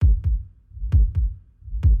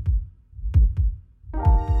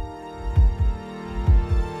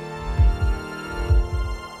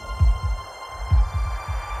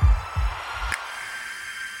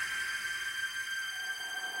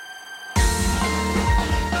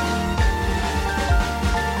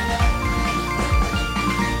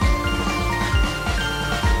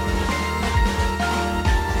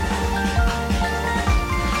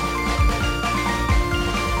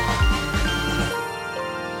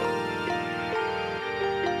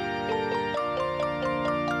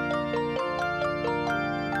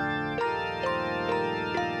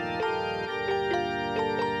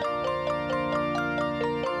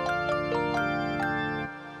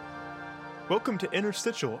Welcome to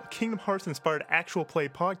Interstitial, a Kingdom Hearts-inspired actual play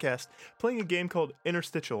podcast playing a game called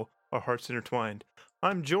Interstitial, Our Hearts Intertwined.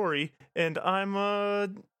 I'm Jory, and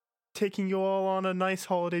I'm taking you all on a nice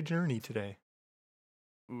holiday journey today.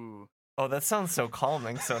 Ooh. Oh, that sounds so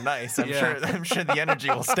calming, so nice. I'm sure the energy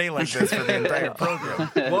will stay like this for the entire program.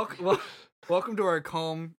 Welcome to our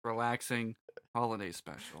calm, relaxing holiday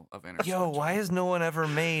special of Interstitial. Yo, why has no one ever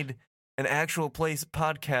made an actual play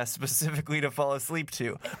podcast specifically to fall asleep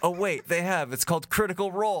to? Oh, wait, they have. It's called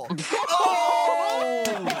Critical Role. Oh!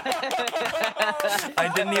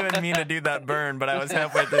 I didn't even mean to do that burn, but I was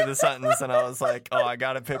halfway through the sentence, and I was like, oh, I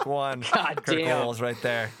gotta pick one. God Critical damn. Role's right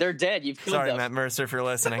there. They're dead. You've killed Sorry, them. Matt Mercer, if you're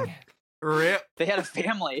listening. Rip. They had a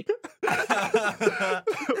family.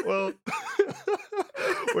 Well,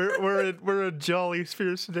 we're a jolly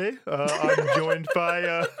spirits today. I'm joined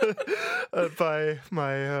by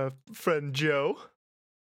my friend Joe.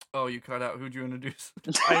 Oh, you cut out. Who'd you introduce?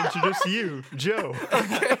 I introduce you, Joe.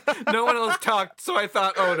 Okay. No one else talked, so I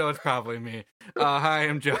thought, oh no, it's probably me. Hi,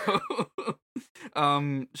 I'm Joe.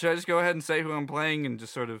 Should I just go ahead and say who I'm playing and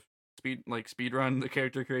just sort of speed run the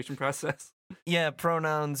character creation process? Yeah,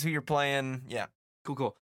 pronouns, who you're playing. Yeah.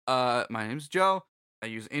 Cool. My name's Joe. I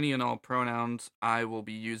use any and all pronouns. I will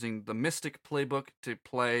be using the Mystic Playbook to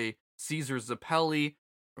play Caesar Zappelli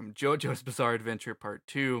from JoJo's Bizarre Adventure Part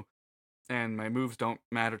 2. And my moves don't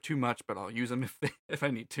matter too much, but I'll use them if I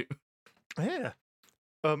need to. Yeah.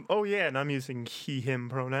 And I'm using he, him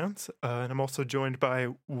pronouns. And I'm also joined by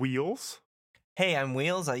Wheels. Hey, I'm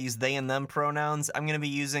Wheels. I use they and them pronouns. I'm going to be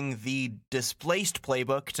using the Displaced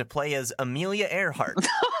Playbook to play as Amelia Earhart.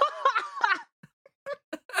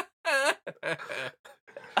 I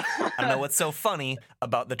don't know what's so funny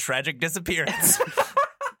about the tragic disappearance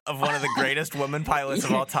of one of the greatest women pilots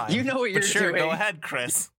of all time. You know what you're but sure, doing. Go ahead,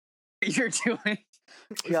 Chris. You're doing.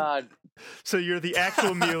 God. So you're the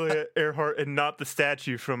actual Amelia Earhart and not the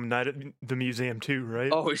statue from Night at the Museum 2,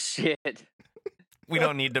 right? Oh shit. We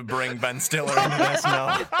don't need to bring Ben Stiller into this,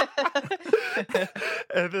 no.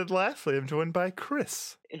 And then lastly, I'm joined by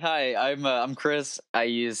Chris. Hi, I'm Chris. I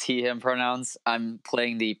use he/him pronouns. I'm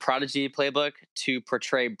playing the Prodigy playbook to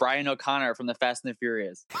portray Brian O'Connor from the Fast and the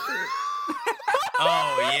Furious.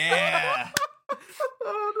 Oh, yeah.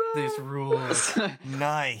 Oh, no. These rules.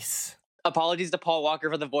 Nice. Apologies to Paul Walker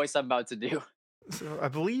for the voice I'm about to do. So I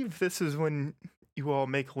believe this is when you all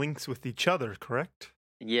make links with each other, correct?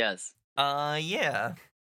 Yes. Yeah.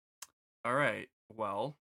 All right.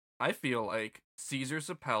 Well, I feel like Caesar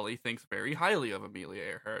Zappelli thinks very highly of Amelia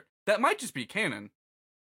Earhart. That might just be canon.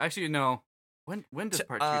 Actually, no. When does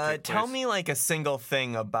part 2 take place? Tell me like a single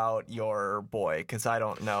thing about your boy, because I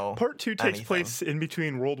don't know. Part 2 takes anything. place in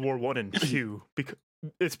between World War I and 2. Because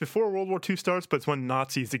it's before World War II starts, but it's when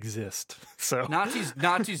Nazis exist. So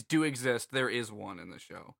Nazis do exist. There is one in the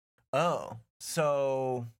show. Oh,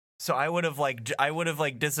 so I would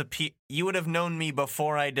have disappeared. You would have known me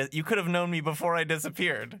before you could have known me before I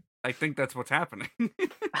disappeared. I think that's what's happening.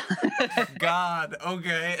 God,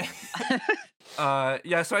 okay.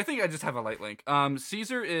 Yeah, so I think I just have a light link.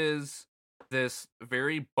 Caesar is this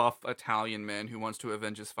very buff Italian man who wants to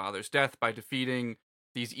avenge his father's death by defeating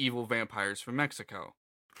these evil vampires from Mexico.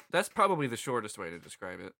 That's probably the shortest way to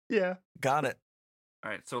describe it. yeah. Got it.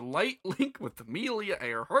 All right, so light link with Amelia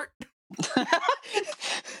Earhart.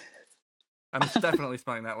 I'm definitely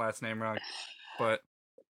spelling that last name wrong, but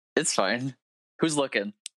It's fine. Who's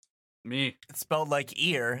looking? me. It's spelled like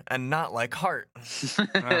ear and not like heart.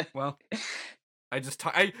 Well, I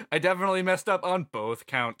definitely messed up on both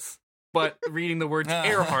counts. But reading the words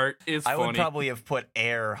Earhart is I funny. would probably have put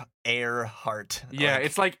Earhart. Yeah,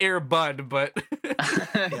 it's like Air Bud, but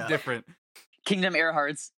Yeah. different. Kingdom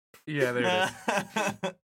Earharts. Yeah, there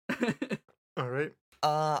it is. All right.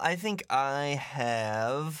 I think I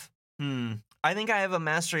have a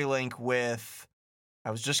mastery link with,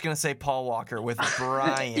 I was just going to say Paul Walker, with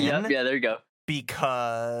Brian. Yep, yeah, there you go.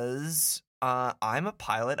 Because I'm a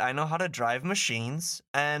pilot. I know how to drive machines,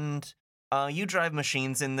 and you drive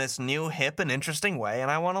machines in this new, hip, and interesting way, and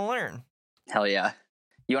I want to learn. Hell yeah.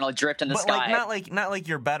 You want to drift in the But sky? not like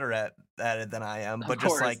you're better at it than I am, but Of just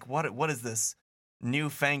course. like what is this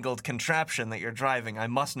newfangled contraption that you're driving? I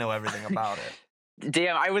must know everything about it.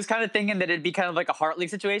 Damn, I was kind of thinking that it'd be kind of like a Heart League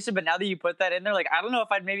situation, but now that you put that in there, like, I don't know if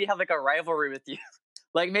I'd maybe have like a rivalry with you.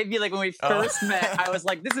 Like, maybe like when we first met, I was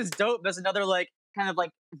like, this is dope. There's another like kind of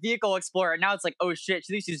like vehicle explorer. Now it's like, oh shit,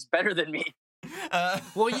 she thinks she's better than me.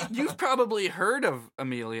 Well, you've probably heard of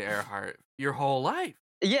Amelia Earhart your whole life.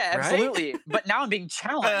 Yeah, Right? absolutely. But now I'm being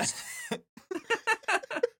challenged.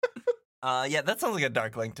 Yeah, that sounds like a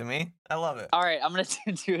dark link to me. I love it. All right, I'm going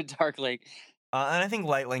to do a Dark Link. And I think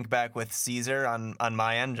light link back with Caesar on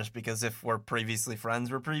my end, just because if we're previously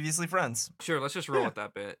friends, we're previously friends. Sure, let's just roll with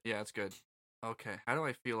that bit. Yeah, it's good. Okay, how do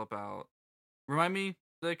I feel about... Remind me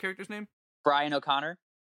the character's name? Brian O'Connor.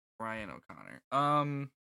 Brian O'Connor.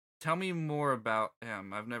 Tell me more about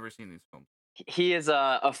him. I've never seen these films. He is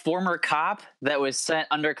a former cop that was sent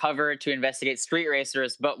undercover to investigate street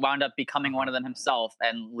racers, but wound up becoming one of them himself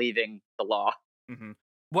and leaving the law. Mm-hmm.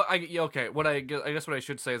 I guess what I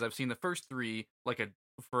should say is I've seen the first 3 like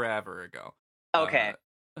forever ago. Okay.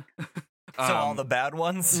 So all the bad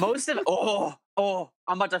ones? Most of I'm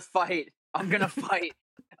about to fight. I'm gonna fight.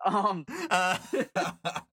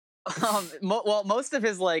 Most of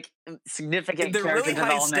his like significant they're character really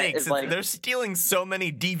high development stakes. is like They're stealing so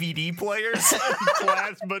many DVD players.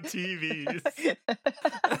 Plasma TVs.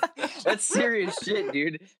 that's serious shit,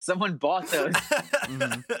 dude. Someone bought those.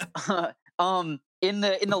 In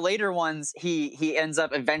the later ones, he ends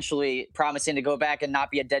up eventually promising to go back and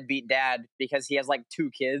not be a deadbeat dad because he has like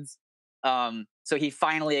 2 kids. So he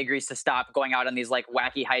finally agrees to stop going out on these like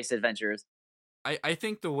wacky heist adventures. I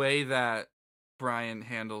think the way that Brian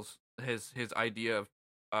handles his idea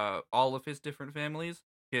of all of his different families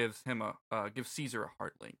gives Caesar a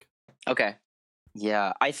heart link. Okay.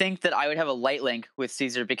 Yeah, I think that I would have a light link with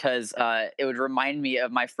Caesar because it would remind me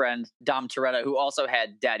of my friend Dom Toretto, who also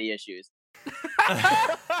had daddy issues.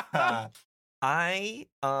 I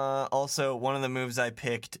also, one of the moves I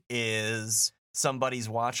picked is somebody's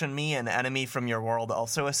watching me, an enemy from your world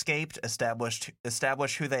also escaped,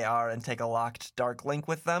 establish who they are and take a locked dark link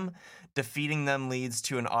with them. Defeating them leads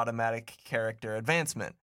to an automatic character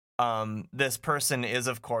advancement. This person is,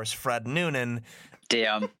 of course, Fred Noonan.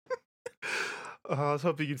 Damn. I was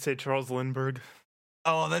hoping you'd say Charles Lindbergh.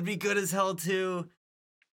 Oh, that'd be good as hell, too.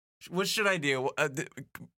 What should I do?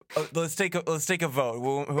 Let's take a vote.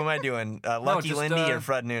 Who am I doing? Lucky Lindy or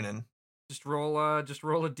Fred Noonan? Just roll a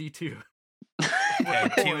D2.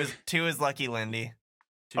 Okay, two is Lucky Lindy.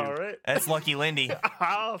 2. All right. That's Lucky Lindy.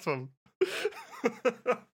 Awesome.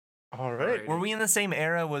 All right. Were we in the same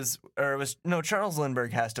era? No, Charles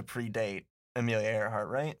Lindbergh has to predate Amelia Earhart,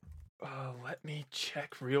 right? Let me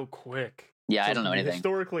check real quick. Yeah, I don't know anything.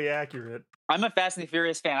 Historically accurate. I'm a Fast and the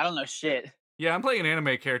Furious fan. I don't know shit. Yeah, I'm playing an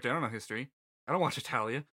anime character. I don't know history. I don't watch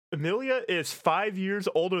Italia. Amelia is 5 years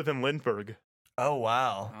older than Lindbergh. Oh,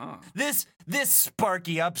 wow. Oh. This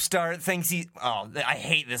Sparky upstart thinks I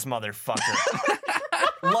hate this motherfucker.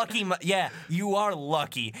 Lucky, yeah, you are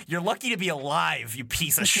lucky. You're lucky to be alive, you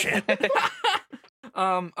piece of shit.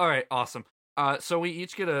 All right, awesome. So we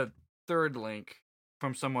each get a third link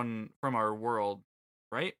from someone from our world,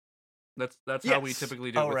 right? That's how we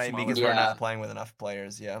typically do it. Oh, with right, smaller because groups. we're not playing with enough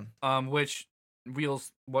players, yeah. Which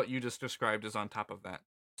wheels what you just described is on top of that.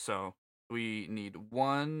 So we need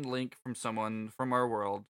one link from someone from our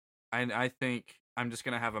world. And I think I'm just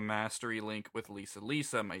gonna have a mastery link with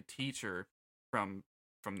Lisa, my teacher from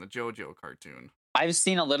the JoJo cartoon. I've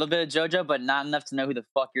seen a little bit of JoJo, but not enough to know who the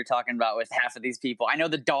fuck you're talking about with half of these people. I know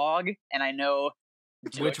the dog, and I know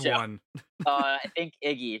JoJo. Which one? I think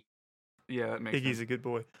Iggy. Yeah, that makes Iggy's sense. a good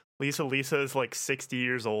boy. Lisa is like 60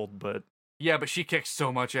 years old, but Yeah, but she kicks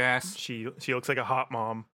so much ass. she looks like a hot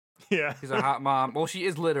mom. Yeah. She's a hot mom. Well, she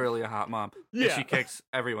is literally a hot mom. And Yeah. she kicks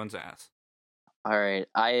everyone's ass. All right,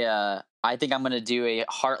 I think I'm gonna do a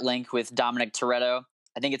heart link with Dominic Toretto.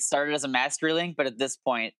 I think it started as a mastery link, but at this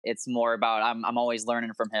point, it's more about I'm always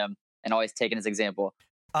learning from him and always taking his example.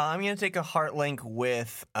 I'm going to take a heart link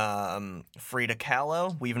with Frida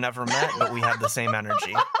Kahlo. We've never met, but we have the same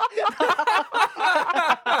energy.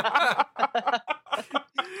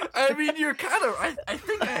 I mean, you're kind of... I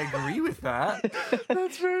think I agree with that.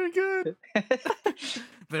 That's very good.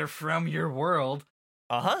 They're from your world.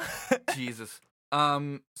 Uh-huh. Jesus.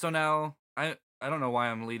 So now, I don't know why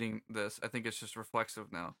I'm leading this. I think it's just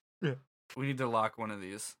reflexive now. Yeah. We need to lock one of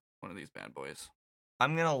these bad boys.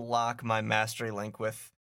 I'm going to lock my mastery link with,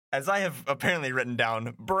 as I have apparently written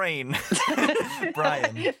down, Brain.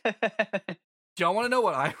 Brian. Do y'all want to know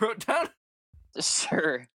what I wrote down?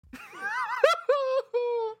 Sure.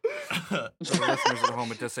 For the listeners at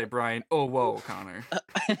home, it does say Brian. Oh, whoa, Connor.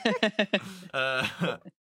 I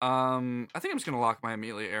think I'm just gonna lock my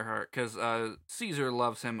Amelia Earhart because Caesar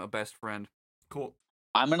loves him a best friend. Cool.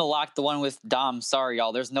 I'm gonna lock the one with Dom. Sorry,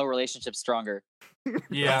 y'all. There's no relationship stronger.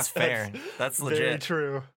 Yeah, That's fair. That's Very legit.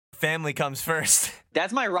 true. Family comes first.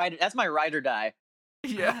 That's my ride. That's my ride or die.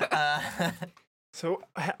 yeah. So,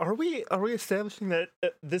 are we establishing that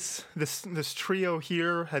this trio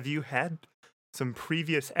here, have you had some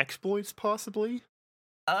previous exploits possibly?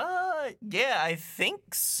 Yeah, I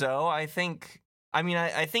think so. I think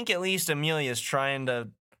at least Amelia's trying to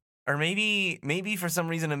Or maybe for some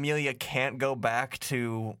reason Amelia can't go back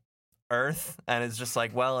to Earth, and it's just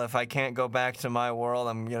like, well, if I can't go back to my world,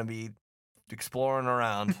 I'm gonna be exploring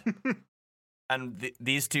around. And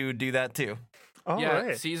these two do that too. All yeah,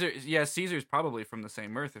 right. Caesar's probably from the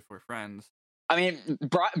same Earth if we're friends. I mean,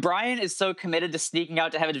 Brian is so committed to sneaking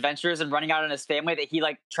out to have adventures and running out on his family that he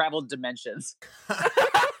like traveled dimensions.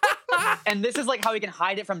 And this is like how he can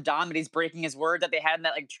hide it from Dom, that he's breaking his word that they had in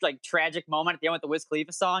that like tragic moment at the end with the Wiz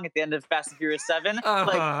Khalifa song at the end of Fast and Furious 7.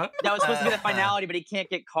 Like that was supposed to be the finality, but he can't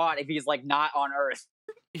get caught if he's like not on Earth.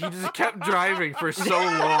 He just kept driving for so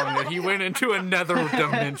long that he went into another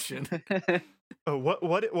dimension.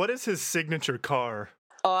 What is his signature car?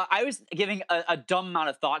 I was giving a dumb amount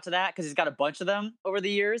of thought to that because he's got a bunch of them over the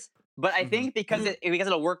years. But I think because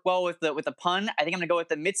it'll work well with the pun, I think I'm gonna go with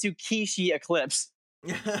the Mitsubishi Eclipse.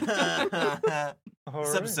 This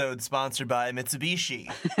All episode sponsored by Mitsubishi.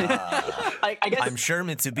 I guess I'm sure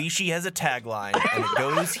Mitsubishi has a tagline, and it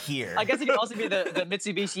goes here. I guess it could also be the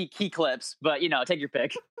Mitsubishi Key Clips, but take your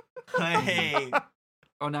pick. Hey.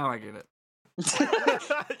 Oh, now I get it.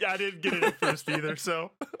 Yeah, I didn't get it at first either,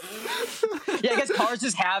 so. Yeah, I guess cars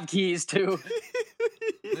just have keys too.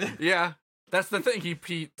 Yeah, that's the thing.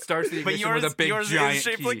 He starts the But ignition with a big yours giant is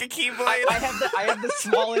shaped key. like a keyblade. I have the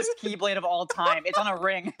smallest keyblade of all time. It's on a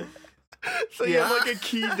ring. So you have like a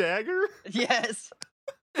key dagger? Yes.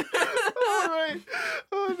 All right.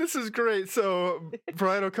 Oh, this is great. So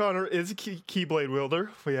Brian O'Connor is a keyblade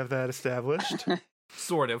wielder. We have that established.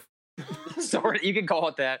 Sort of. Sort. You can call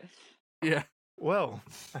it that. Yeah. Well,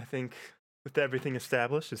 I think with everything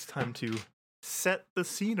established, it's time to set the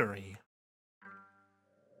scenery.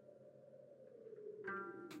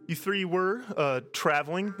 You three were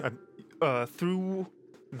traveling through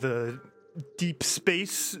the deep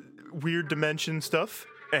space, weird dimension stuff,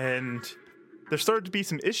 and there started to be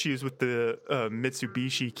some issues with the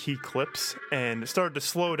Mitsubishi Key Clips, and it started to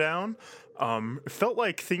slow down. It felt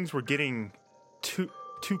like things were getting too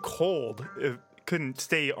cold. It couldn't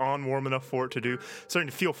stay on warm enough for it to do. Starting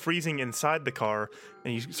to feel freezing inside the car,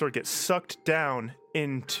 and you sort of get sucked down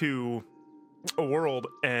into a world,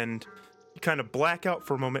 and you kind of black out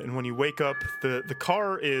for a moment, and when you wake up, the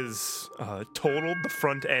car is totaled. The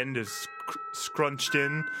front end is scrunched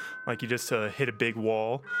in, like you just hit a big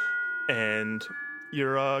wall, and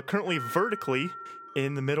you're currently vertically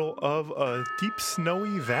in the middle of a deep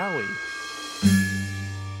snowy valley.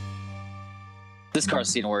 This car's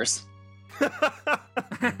seen worse.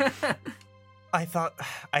 I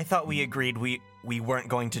thought we agreed we weren't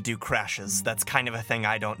going to do crashes. That's kind of a thing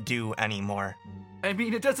I don't do anymore. I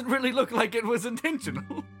mean, it doesn't really look like it was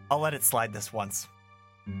intentional. I'll let it slide this once.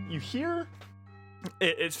 You hear,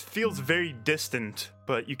 it feels very distant,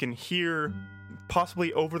 but you can hear,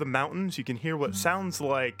 possibly over the mountains, you can hear what sounds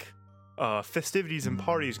like festivities and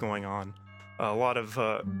parties going on. A lot of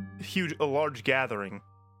a large gathering.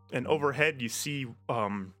 And overhead you see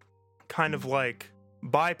kind of like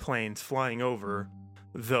biplanes flying over,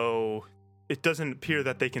 though it doesn't appear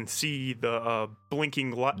that they can see the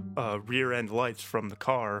blinking rear end lights from the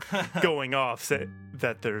car going off,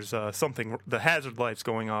 that there's something, the hazard lights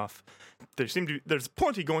going off. There's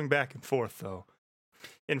plenty going back and forth, though.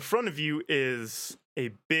 In front of you is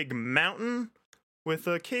a big mountain with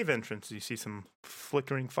a cave entrance. You see some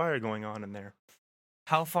flickering fire going on in there.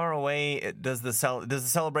 How far away does the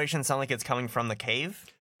celebration sound like it's coming from the cave?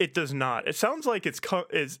 It does not. It sounds like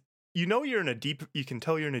you're in a deep. You can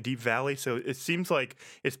tell you're in a deep valley, so it seems like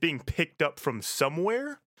it's being picked up from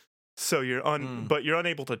somewhere. So but you're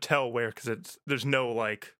unable to tell where because there's no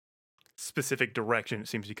like specific direction. It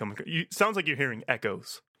seems to be coming. Sounds like you're hearing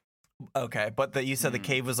echoes. Okay, but you said the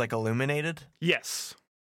cave was like illuminated. Yes.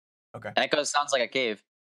 Okay. Echo sounds like a cave.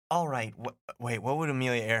 All right. Wait, what would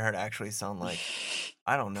Amelia Earhart actually sound like?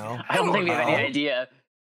 I don't know. I don't think we have any idea.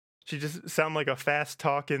 She just sound like a fast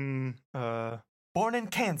talking. Born in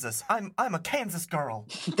Kansas. I'm a Kansas girl.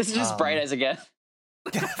 This is just Bright Eyes again.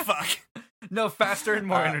 Fuck. No, faster and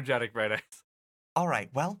more energetic, Bright Eyes. All right.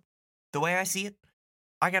 Well, the way I see it,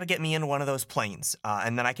 I got to get me into one of those planes,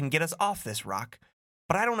 and then I can get us off this rock.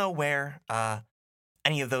 But I don't know where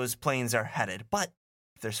any of those planes are headed. But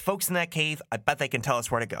if there's folks in that cave, I bet they can tell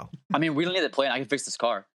us where to go. I mean, we don't need the plane. I can fix this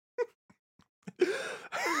car.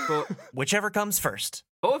 Whichever comes first.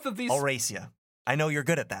 Both of these. I'll race you. I know you're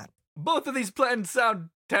good at that. Both of these plans sound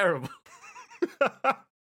terrible.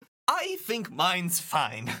 I think mine's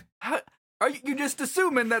fine. Are you just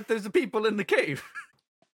assuming that there's people in the cave?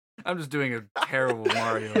 I'm just doing a terrible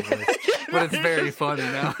Mario voice, but it's very funny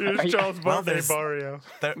now. Here's Charles Well, Barkley Mario.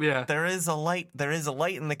 There is a light. There is a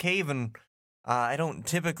light in the cave, and I don't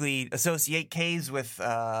typically associate caves with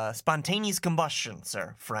spontaneous combustion,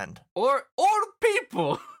 sir, friend. Or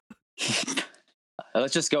people.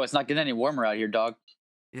 Let's just go. It's not getting any warmer out here, dog.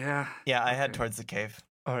 Yeah. Yeah, I head okay. towards the cave.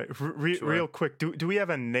 All right, Sure. real quick. Do we have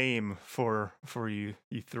a name for you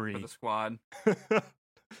For three? the squad.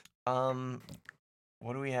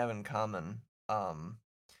 What do we have in common?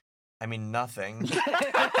 I mean, nothing.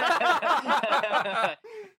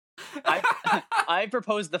 I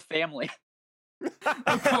propose the family.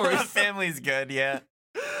 Of course. Family's good, yeah.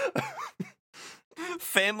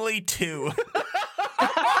 Family 2.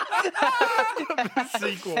 The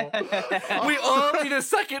sequel. We all need a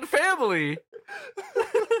second family.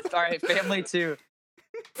 All right, family 2.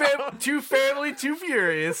 Two family, two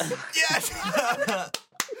furious. Yes!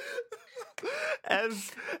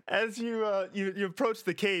 As you approach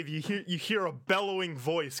the cave, you hear a bellowing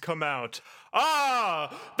voice come out.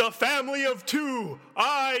 Ah, the family of 2.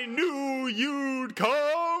 I knew you'd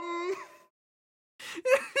come.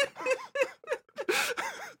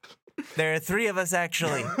 There are 3 of us,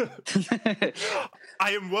 actually.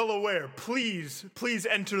 I am well aware. Please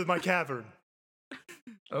enter my cavern.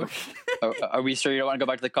 Okay. Are we sure you don't want to go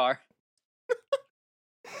back to the car?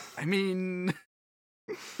 I mean,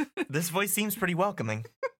 This voice seems pretty welcoming.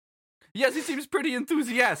 yes, he seems pretty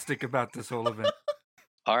enthusiastic about this whole event.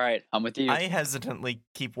 All right, I'm with you. I hesitantly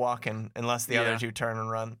keep walking unless the other Yeah. 2 turn and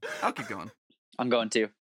run. I'll keep going. I'm going too.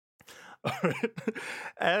 All right.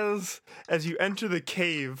 As you enter the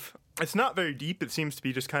cave, it's not very deep. It seems to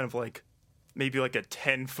be just kind of like maybe like a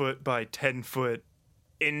 10-foot by 10-foot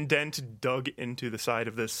indent dug into the side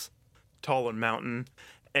of this taller mountain.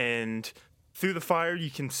 And through the fire,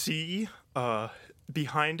 you can see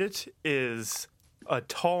behind it is a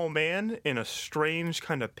tall man in a strange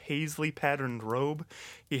kind of paisley patterned robe.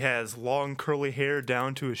 He has long curly hair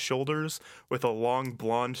down to his shoulders with a long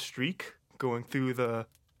blonde streak going through the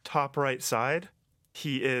top right side.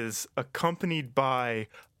 He is accompanied by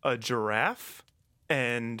a giraffe,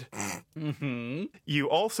 and Mm-hmm. you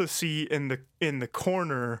also see in the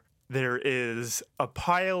corner there is a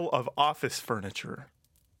pile of office furniture.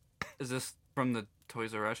 Is this from the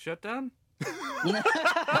Toys R Us shutdown?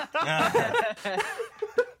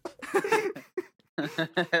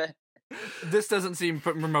 This doesn't seem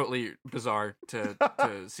remotely bizarre to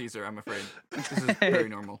Caesar, I'm afraid. This is very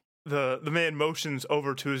normal. The man motions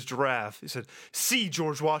over to his giraffe. He said, "See,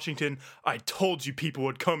 George Washington, I told you people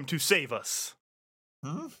would come to save us."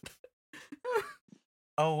 Hmm?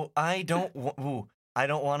 Oh, I don't want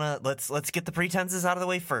to. Let's get the pretenses out of the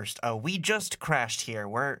way first. We just crashed here.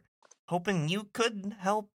 We're hoping you could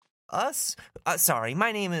help us. Sorry,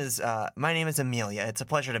 my name is Amelia. It's a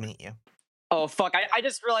pleasure to meet you. Oh fuck! I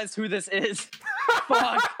just realized who this is.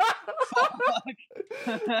 Fuck!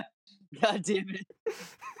 God damn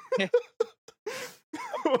it!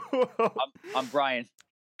 I'm Brian.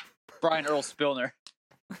 Brian Earl Spillner.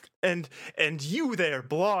 and you there,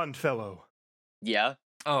 blonde fellow. Yeah.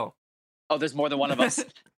 Oh. Oh, there's more than one of us.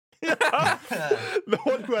 The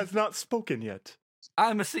one who has not spoken yet.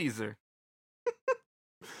 I'm a Caesar.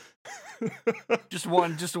 Just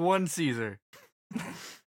one Caesar.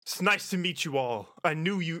 It's nice to meet you all. I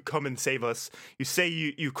knew you'd come and save us. You say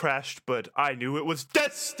you crashed, but I knew it was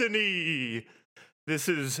destiny. This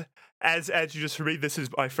is, as you just heard, this is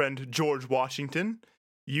my friend George Washington.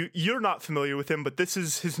 You're not familiar with him, but this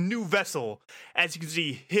is his new vessel. As you can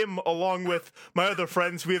see, him along with my other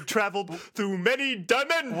friends, we have traveled through many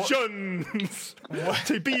dimensions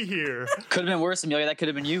to be here. Could have been worse, Amelia. That could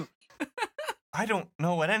have been you. I don't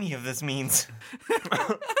know what any of this means.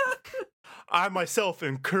 I myself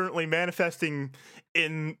am currently manifesting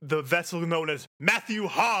in the vessel known as Matthew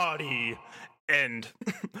Hardy. And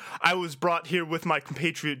I was brought here with my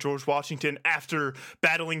compatriot George Washington after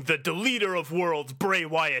battling the deleter of worlds, Bray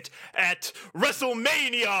Wyatt, at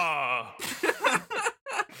WrestleMania.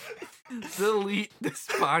 Delete this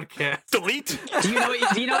podcast. Delete? Do you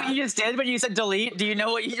know what you just did when you said delete? Do you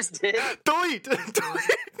know what you just did? Delete!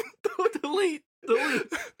 Delete.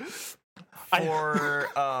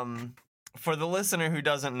 For the listener who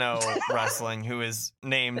doesn't know wrestling, who is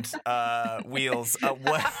named Wheels,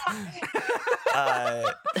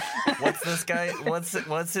 what's this guy?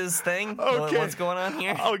 What's his thing? Okay. What's going on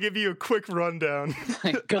here? I'll give you a quick rundown.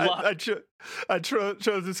 Good luck. I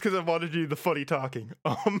chose this because I wanted to do the funny talking.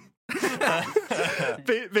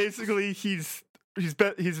 Basically, he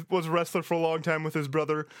was a wrestler for a long time with his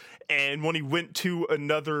brother, and when he went to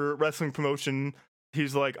another wrestling promotion,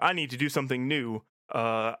 he's like, I need to do something new.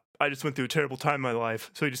 I just went through a terrible time in my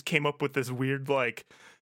life, so he just came up with this weird, like,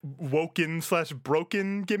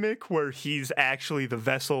 woken/broken gimmick where he's actually the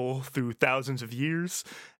vessel through thousands of years.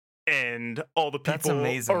 and all the That's people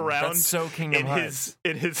amazing. around That's so Kingdom Hearts.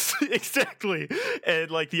 in his exactly, and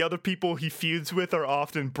like the other people he feuds with are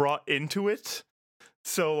often brought into it.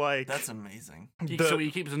 So like That's amazing. So he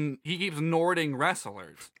keeps Nording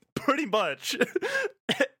wrestlers. pretty much.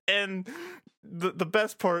 And the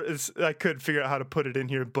best part is I couldn't figure out how to put it in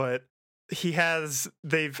here, but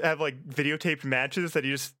they've have like videotaped matches that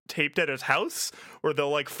he just taped at his house where they'll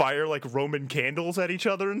like fire like Roman candles at each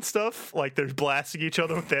other and stuff. Like they're blasting each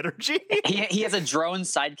other with energy. He has a drone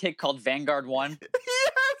sidekick called Vanguard 1.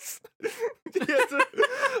 Yes. He has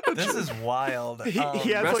This is wild. He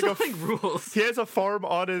has like Wrestling rules. he has a farm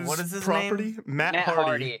on his What is his property. Matt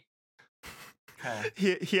Hardy.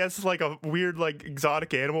 Okay. He has like a weird like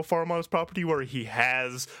exotic animal farm on his property where he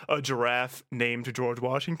has a giraffe named George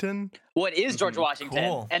Washington. What is George Washington?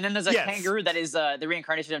 Cool. And then there's a Yes. kangaroo that is the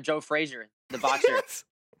reincarnation of Joe Frazier, the boxer. Yes.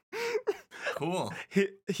 Cool.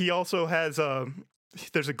 He also has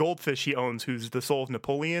there's a goldfish he owns who's the soul of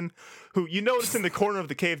Napoleon, who you notice in the corner of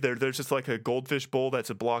the cave there's just like a goldfish bowl that's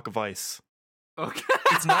a block of ice. Okay.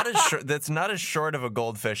 It's not as short. That's not as short of a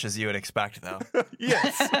goldfish as you would expect, though.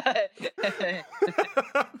 Yes.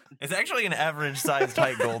 It's actually an average-sized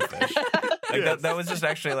height goldfish. Like Yes. that was just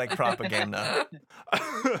actually like propaganda.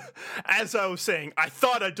 As I was saying, I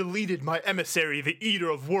thought I deleted my emissary, the Eater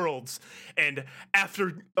of Worlds, and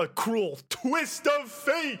after a cruel twist of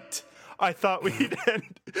fate, I thought we'd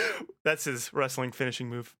end. That's his wrestling finishing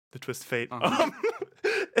move, the twist of fate.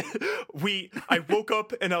 I woke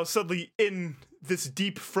up and I was suddenly in this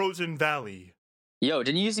deep frozen valley. Yo,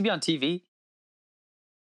 didn't you used to be on TV?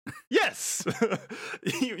 Yes,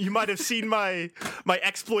 you might have seen my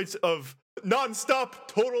exploits of nonstop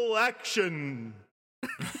total action.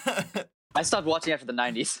 I stopped watching after the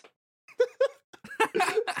 90s.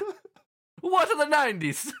 What are the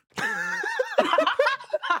 90s?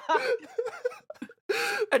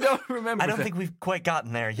 I don't remember. I don't think we've quite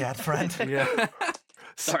gotten there yet, friend. Yeah.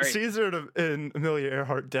 Sorry. Caesar and Amelia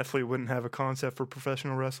Earhart definitely wouldn't have a concept for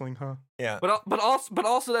professional wrestling, huh? Yeah. But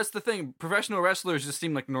also that's the thing. Professional wrestlers just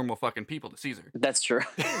seem like normal fucking people to Caesar. That's true.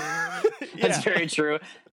 Yeah. That's very true.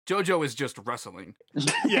 JoJo is just wrestling.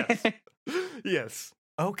 Yes. Yes.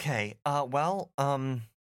 Okay. Well,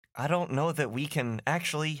 I don't know that we can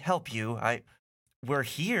actually help you. We're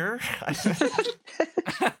here.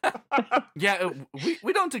 Yeah,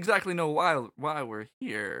 we don't exactly know why we're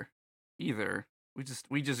here either.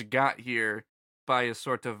 We just got here by a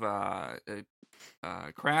sort of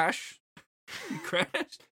crash.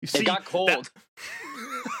 Crash. You It got cold.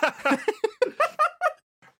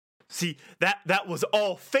 See, that was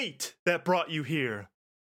all fate that brought you here.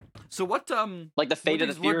 So what Like the fate of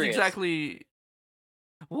the furious.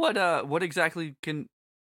 What exactly can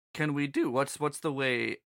we do? What's the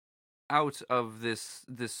way out of this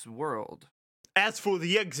world? As for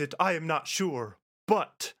the exit, I am not sure,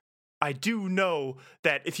 but I do know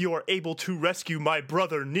that if you are able to rescue my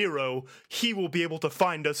brother Nero, he will be able to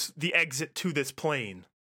find us the exit to this plane.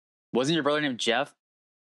 Wasn't your brother named Jeff?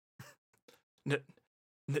 No.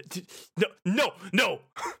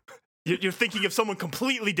 You're thinking of someone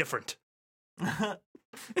completely different. All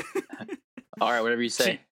right, whatever you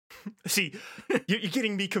say. See, you're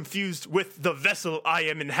getting me confused with the vessel I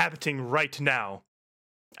am inhabiting right now.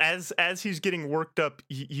 As he's getting worked up,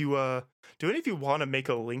 you do any of you want to make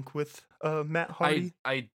a link with Matt Hardy?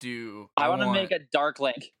 I do. I want to make a dark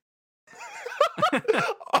link.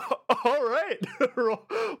 All right,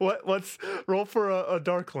 let's roll for a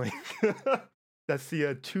dark link. That's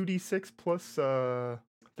the 2d6 plus the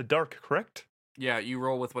dark, correct? Yeah, you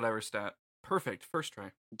roll with whatever stat. Perfect. First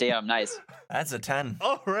try. Damn, nice. That's a 10.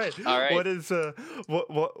 All right. All right. What is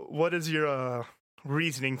what is your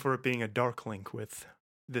reasoning for it being a dark link with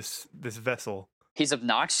this vessel? He's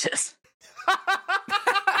obnoxious.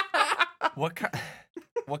 What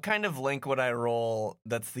kind of link would I roll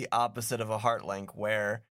that's the opposite of a heart link,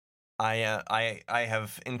 where I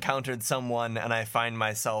have encountered someone and I find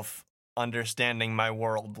myself understanding my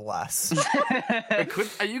world less?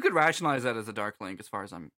 You could rationalize that as a dark link, as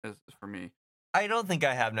for me. I don't think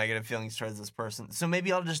I have negative feelings towards this person, so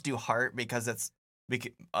maybe I'll just do heart because it's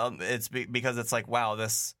like, wow,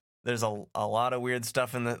 there's a lot of weird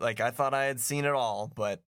stuff in the, like, I thought I had seen it all,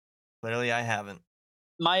 but clearly I haven't.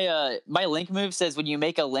 My link move says when you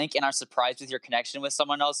make a link and are surprised with your connection with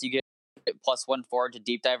someone else, you get +1 forward to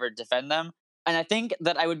deep dive or defend them. And I think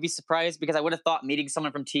that I would be surprised because I would have thought meeting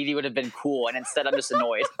someone from TV would have been cool, and instead I'm just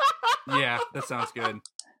annoyed. Yeah, that sounds good.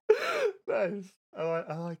 Nice.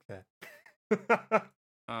 I like that.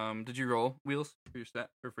 Did you roll, Wheels, for your stat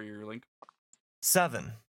or for your link?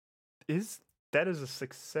 7. That is a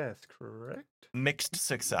success, correct? Mixed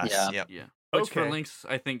success. Yeah. Yep. Yeah. Which for Okay. links,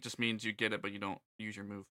 I think just means you get it, but you don't use your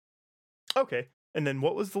move. Okay. And then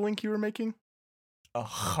what was the link you were making? A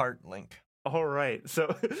heart link. All right.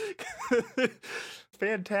 So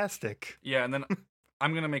fantastic. Yeah, and then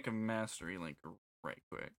I'm gonna make a mastery link right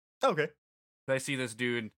quick. Okay. I see this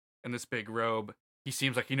dude in this big robe. He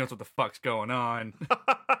seems like he knows what the fuck's going on.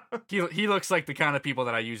 He looks like the kind of people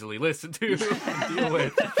that I usually listen to and deal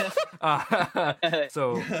with.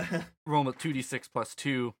 So roll with 2d6 plus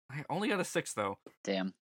 2. I only got a 6 though.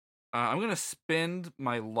 Damn. I'm gonna spend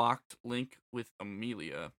my locked link with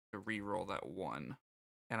Amelia to re-roll that 1,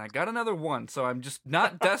 and I got another 1. So I'm just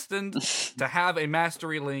not destined to have a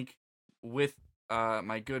mastery link with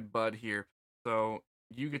my good bud here. So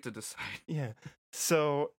you get to decide. Yeah.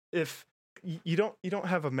 So if you don't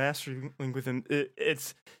have a mastery link with him,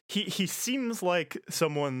 it's he seems like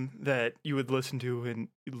someone that you would listen to and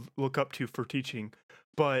look up to for teaching,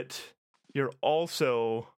 but you're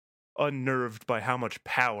also unnerved by how much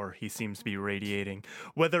power he seems to be radiating,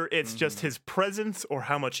 whether it's just his presence or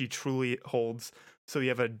how much he truly holds. So you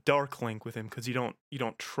have a dark link with him because you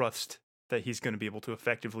don't trust that he's going to be able to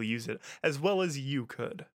effectively use it as well as you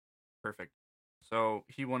could. Perfect. So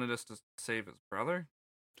he wanted us to save his brother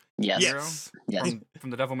Yes. Yes. Yes.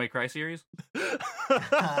 from the Devil May Cry series.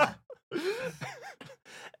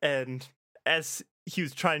 And as he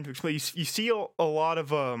was trying to explain, you see a lot of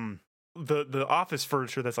the office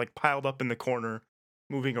furniture that's like piled up in the corner,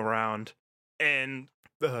 moving around. And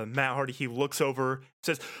Matt Hardy, he looks over,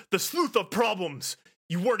 says, "The sleuth of problems.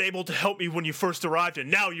 You weren't able to help me when you first arrived,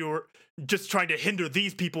 and now you're just trying to hinder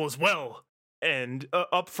these people as well." And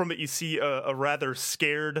up from it, you see a rather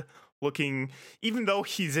scared looking, even though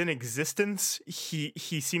he's in existence, he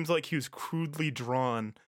seems like he was crudely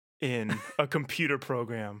drawn in a computer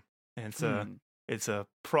program. And it's a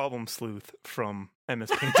problem sleuth from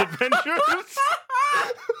MS Paint Adventures.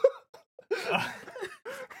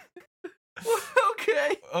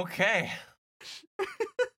 Okay. Okay.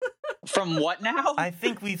 From what now? I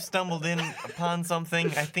think we've stumbled in upon something.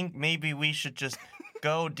 I think maybe we should just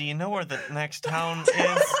go. Do you know where the next town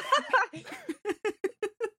is?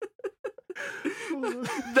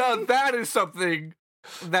 Now that is something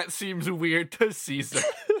that seems weird to Caesar.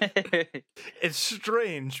 It's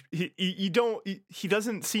strange. He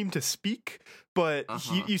doesn't seem to speak, but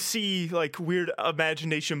you see like weird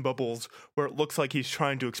imagination bubbles where it looks like he's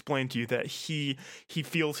trying to explain to you that he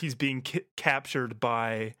feels he's being captured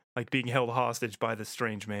by, like, being held hostage by this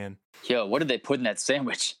strange man. Yo, what did they put in that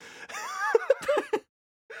sandwich?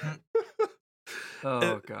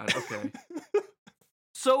 Oh god. Okay.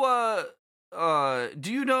 So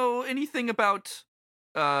do you know anything about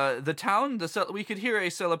the town? We could hear a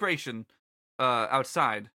celebration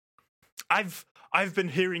outside. I've been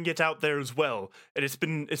hearing it out there as well, and it's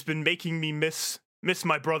been making me miss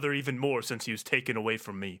my brother even more since he was taken away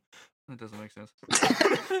from me. That doesn't make sense.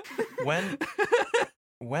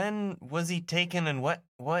 When was he taken, and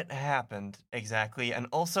what happened exactly? And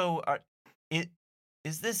also,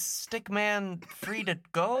 is this Stickman free to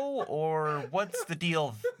go, or what's the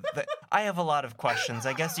deal? I have a lot of questions.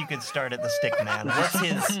 I guess you could start at the Stickman.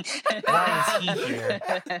 Why is he here?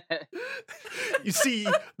 You see,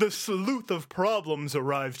 the sleuth of problems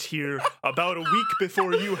arrived here about a week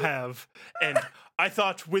before you have, and I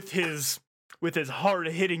thought with his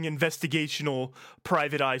hard-hitting investigational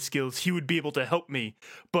private eye skills, he would be able to help me.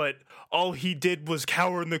 But all he did was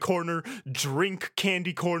cower in the corner, drink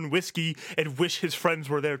candy corn whiskey, and wish his friends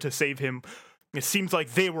were there to save him. It seems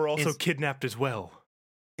like they were also kidnapped as well.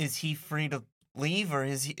 Is he free to leave, or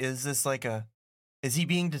is he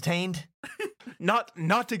being detained?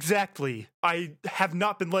 Not exactly. I have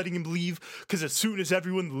not been letting him leave, because as soon as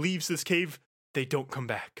everyone leaves this cave, they don't come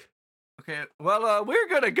back. Okay, well, we're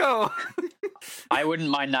gonna go. I wouldn't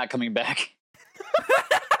mind not coming back.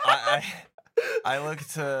 I look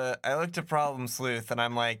to Problem Sleuth, and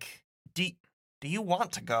I'm like, do you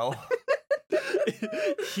want to go?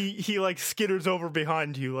 he like skitters over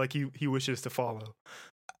behind you like he wishes to follow.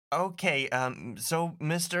 Okay, so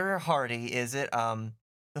Mr. Hardy, is it,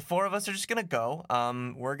 the four of us are just gonna go.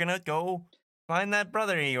 We're gonna go find that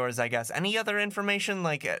brother of yours, I guess. Any other information,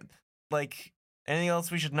 like anything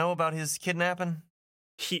else we should know about his kidnapping?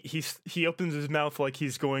 He opens his mouth like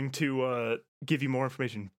he's going to give you more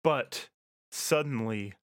information, but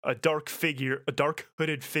suddenly a dark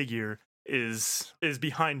hooded figure is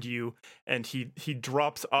behind you, and he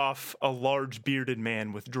drops off a large bearded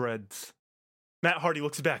man with dreads. Matt Hardy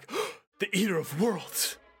looks back. The Eater of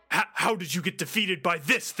Worlds! How did you get defeated by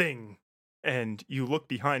this thing? And you look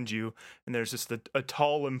behind you, and there's just a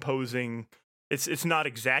tall, imposing... It's not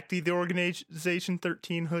exactly the Organization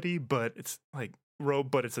 13 hoodie, but it's like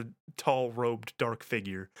robe, but it's a tall robed dark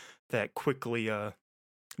figure that quickly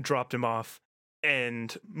dropped him off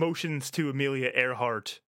and motions to Amelia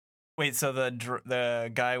Earhart. Wait, so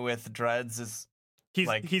the guy with dreads is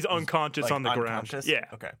he's unconscious on the unconscious? ground.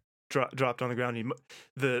 Yeah, Okay. dropped on the ground.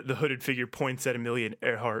 The hooded figure points at Amelia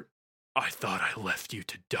Earhart. I thought I left you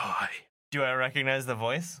to die. Do I recognize the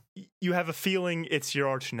voice? You have a feeling it's your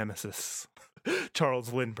arch nemesis,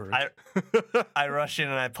 Charles Lindbergh. I rush in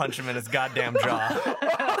and I punch him in his goddamn jaw.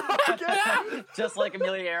 Just like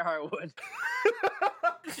Amelia Earhart would.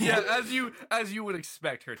 Yeah, as you would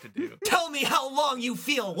expect her to do. Tell me how long you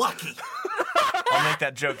feel lucky. I'll make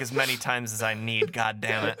that joke as many times as I need,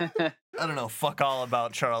 goddammit. I don't know fuck all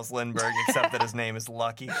about Charles Lindbergh except that his name is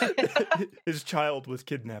Lucky. His child was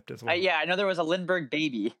kidnapped as well. Yeah, I know there was a Lindbergh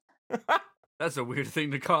baby. That's a weird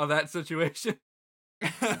thing to call that situation.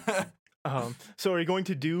 So are you going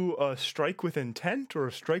to do a strike with intent or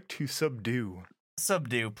a strike to subdue?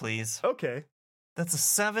 Subdue, please. Okay. That's a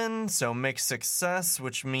 7, so mixed success,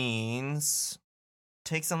 which means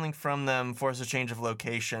take something from them, force a change of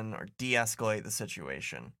location, or de-escalate the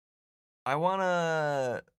situation. I want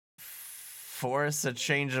to force a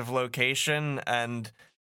change of location, and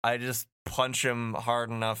I just punch him hard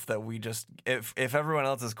enough that we just... If everyone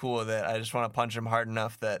else is cool with it, I just want to punch him hard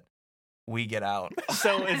enough that we get out.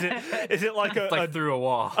 So is it like through a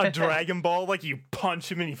wall? A Dragon Ball? Like you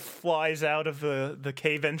punch him and he flies out of the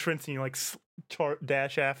cave entrance and you like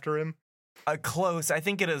dash after him? Close. I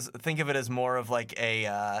think it is. Think of it as more of like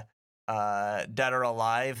a Dead or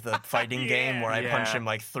Alive, the fighting game where I punch him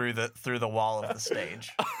like through the wall of the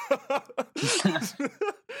stage.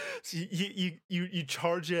 So you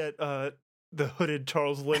charge at the hooded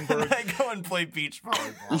Charles Lindbergh. I go and play beach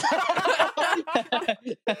volleyball.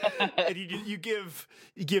 And you give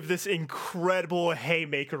this incredible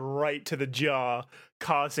haymaker right to the jaw,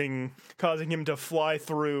 causing him to fly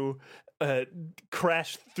through,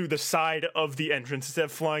 crash through the side of the entrance instead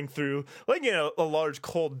of flying through like a large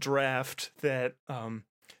cold draft that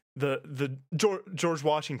the George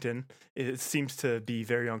Washington seems to be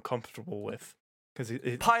very uncomfortable with.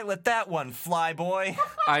 Pilot that one, fly boy.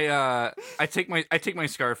 I take my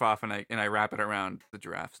scarf off and I wrap it around the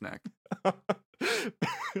giraffe's neck.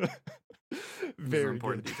 Very an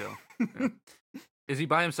important good. detail. Yeah. Is he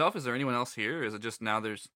by himself? Is there anyone else here? Or is it just now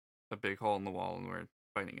there's a big hole in the wall and we're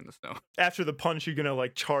fighting in the snow? After the punch, you're gonna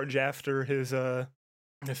like charge after his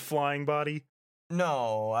flying body.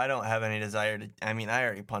 No, I don't have any desire to. I mean, I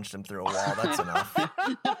already punched him through a wall. That's enough.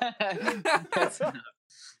 That's enough.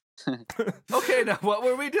 Okay, now what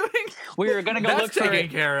were we doing? We were gonna go That's look for.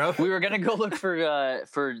 taken care of. We were gonna go look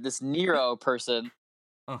for this Nero person.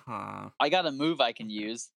 I got a move I can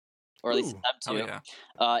use, or at least attempt to.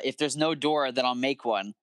 yeah. If there's no door, then I'll make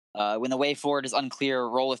one. When the way forward is unclear,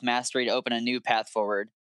 roll with mastery to open a new path forward.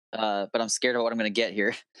 But I'm scared of what I'm gonna get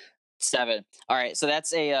here. 7. All right, so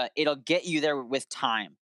that's it'll get you there with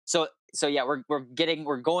time. So yeah, we're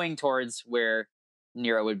going towards where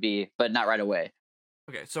Nero would be, but not right away.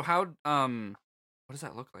 Okay, so how what does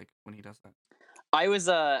that look like when he does that? I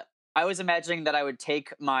was imagining that I would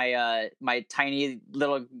take my my tiny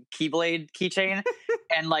little keyblade keychain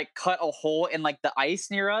and like cut a hole in like the ice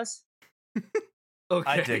near us. Okay.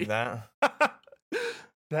 I dig that.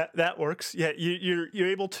 That works. Yeah, you're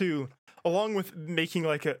able to, along with making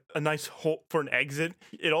like a nice hole for an exit,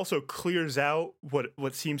 it also clears out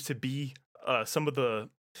what seems to be some of the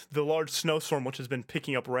large snowstorm which has been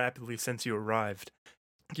picking up rapidly since you arrived.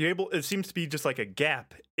 It seems to be just like a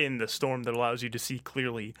gap in the storm that allows you to see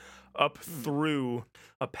clearly up through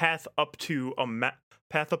a path up to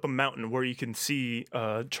path up a mountain where you can see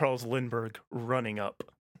Charles Lindbergh running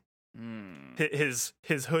up. His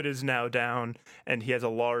hood is now down and he has a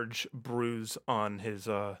large bruise on his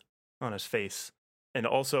face. And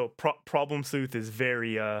also Problem Sleuth is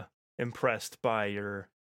very impressed by your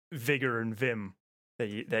vigor and vim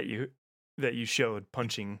that you showed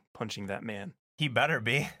punching that man. He better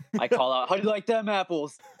be. I call out, "How do you like them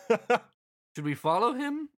apples?" Should we follow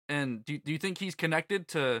him? And do you think he's connected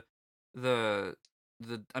to the?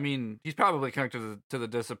 I mean, he's probably connected to the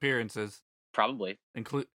disappearances. Probably.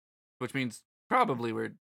 Which means probably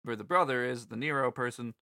where the brother is, the Nero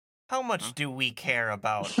person. How much do we care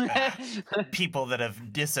about people that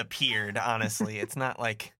have disappeared? Honestly, it's not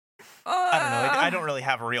like I don't know. I don't really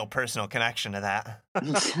have a real personal connection to that.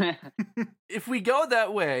 If we go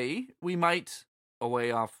that way, we might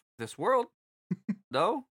away off this world.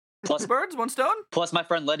 No. Plus, birds, one stone. Plus, my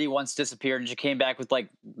friend Letty once disappeared and she came back with like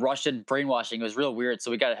Russian brainwashing. It was real weird,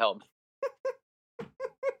 so we gotta help.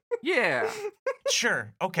 Yeah.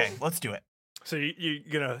 Sure. Okay, let's do it. So you're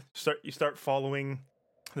gonna start following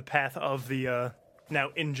the path of the now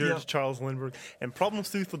injured Yep. Charles Lindbergh, and Problem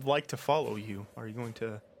Sleuth would like to follow you. Are you going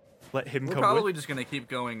to let him We're come probably with? just gonna keep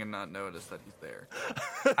going and not notice that he's there.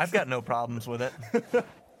 I've got no problems with it.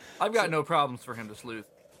 I've got no problems for him to sleuth,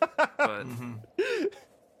 but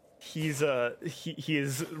He's he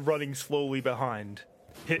is running slowly behind.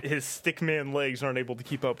 His stickman legs aren't able to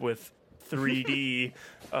keep up with 3D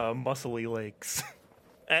muscly legs.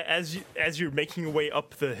 As you're making your way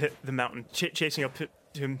up the mountain, chasing up to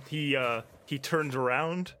him, he turns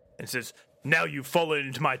around and says, "Now you've fallen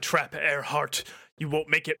into my trap, Earhart. You won't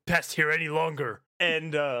make it past here any longer."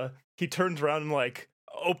 And he turns around and like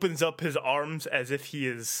opens up his arms as if he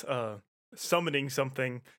is summoning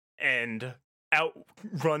something, and out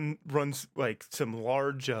runs like some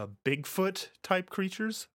large Bigfoot type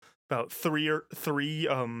creatures, about three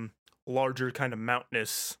larger kind of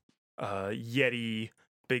mountainous Yeti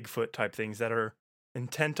Bigfoot type things that are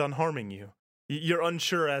intent on harming you. You're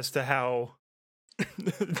unsure as to how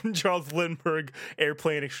Charles Lindbergh,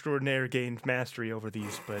 airplane extraordinaire, gained mastery over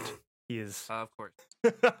these, but he is of course.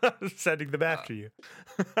 sending them after you.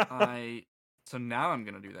 So now I'm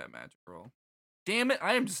gonna do that magic roll. Damn it!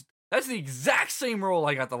 That's the exact same roll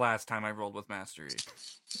I got the last time I rolled with mastery.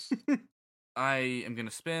 I am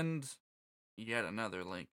gonna spend yet another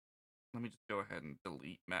link. Let me just go ahead and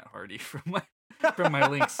delete Matt Hardy from my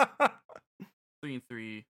links. 3 and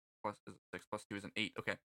 3 plus 6 plus 2 is an 8.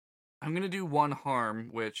 Okay. I'm gonna do one harm,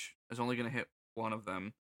 which is only gonna hit one of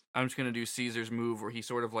them. I'm just gonna do Caesar's move where he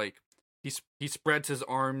sort of like he spreads his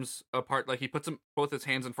arms apart, like he puts both his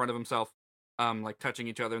hands in front of himself, like touching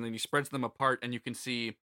each other, and then he spreads them apart, and you can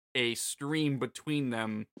see a stream between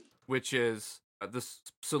them, which is this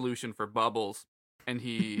solution for bubbles, and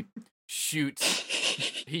he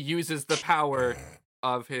he uses the power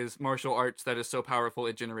of his martial arts that is so powerful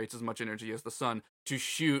it generates as much energy as the sun to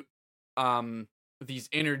shoot these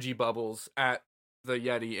energy bubbles at the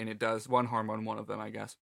Yeti, and it does one harm on one of them, I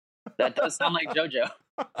guess. That does sound like JoJo.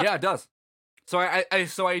 Yeah, it does. So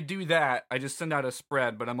I do that. I just send out a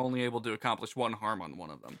spread, but I'm only able to accomplish one harm on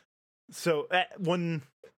one of them. So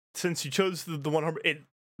since you chose the one harm,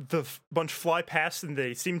 the bunch fly past and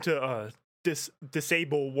they seem to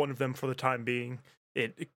disable one of them for the time being.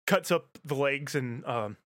 It cuts up the legs and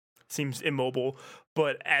seems immobile,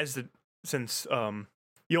 but since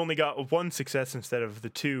you only got one success instead of the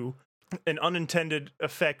two, an unintended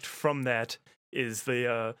effect from that is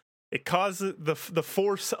it causes the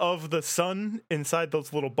force of the sun inside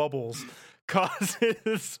those little bubbles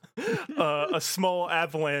causes a small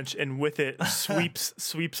avalanche, and with it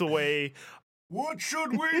sweeps away. What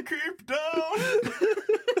should we keep down?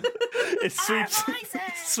 It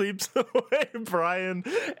sweeps away Brian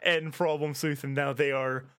and Problem Sleuth, and now they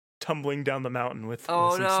are tumbling down the mountain with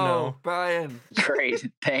some snow. Brian.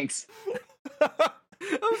 Great, thanks.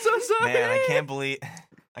 I'm so sorry. Man, I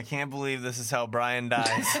can't believe this is how Brian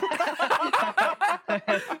dies.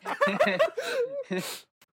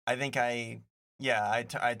 I think I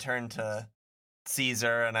turn to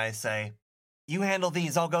Caesar and I say, "You handle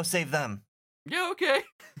these, I'll go save them." Yeah, okay.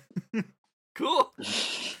 Cool.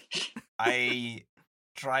 I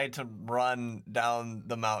try to run down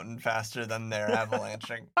the mountain faster than they're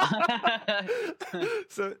avalanching.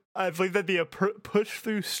 So I believe that'd be a push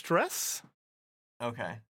through stress.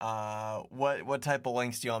 Okay. What type of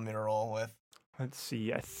links do you want me to roll with? Let's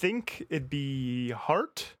see. I think it'd be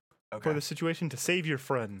heart for the situation to save your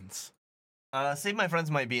friends. Save my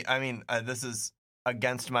friends might be. I mean, this is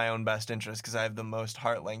against my own best interest because I have the most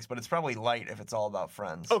heart links, but it's probably light if it's all about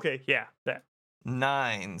friends. Okay, yeah, that.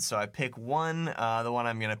 9. So I pick one. The one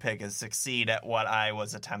I'm gonna pick is succeed at what I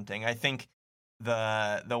was attempting. I think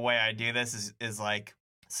the way I do this is like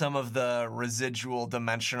some of the residual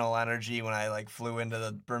dimensional energy when I like flew into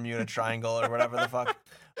the Bermuda Triangle or whatever the fuck.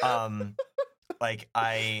 Like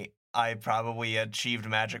I probably achieved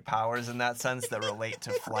magic powers in that sense that relate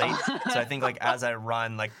to flight. So I think like as I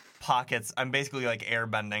run, like pockets, I'm basically like air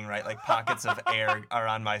bending, right? Like pockets of air are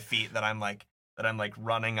on my feet that I'm like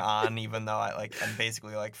running on, even though I'm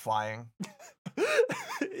basically like flying.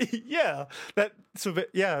 Yeah,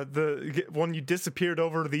 the one you disappeared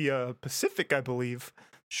over the Pacific, I believe.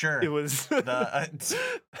 Sure. It was I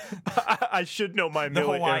should know my the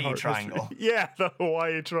Hawaii Earhart Triangle. History. Yeah, the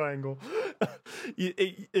Hawaii Triangle.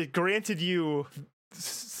 It granted you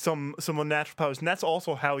some unnatural powers, and that's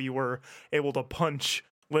also how you were able to punch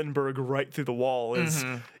Lindbergh right through the wall. Is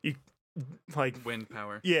you like wind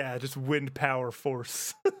power? Yeah, just wind power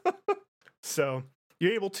force. So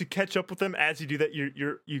you're able to catch up with them. As you do that,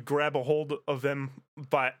 you grab a hold of them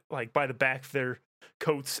by the back of their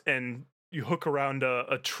coats, and you hook around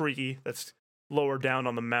a tree that's lower down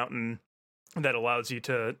on the mountain that allows you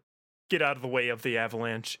to get out of the way of the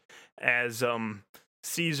avalanche as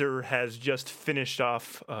Caesar has just finished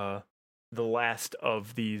off the last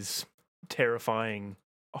of these terrifying,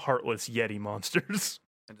 heartless Yeti monsters.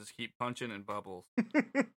 And just keep punching and bubbles.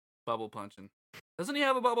 Bubble punching. Doesn't he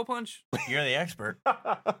have a bubble punch? You're the expert.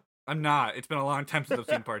 I'm not. It's been a long time since I've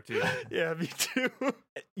seen part 2. Yeah, me too.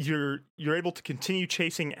 You're able to continue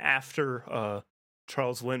chasing after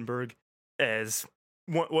Charles Lindbergh as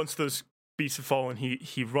once those beasts have fallen,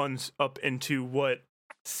 he runs up into what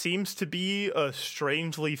seems to be a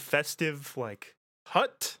strangely festive like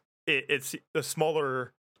hut. It's a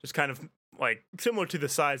smaller, just kind of like similar to the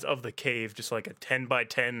size of the cave, just like a 10 by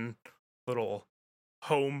 10 little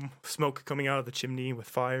home, smoke coming out of the chimney with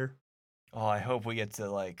fire. Oh, I hope we get to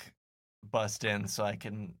like bust in so I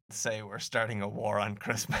can say we're starting a war on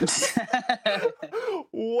Christmas.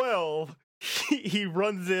 Well, he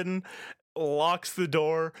runs in, locks the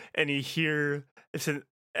door, and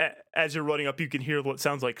as you're running up, you can hear what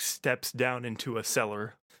sounds like steps down into a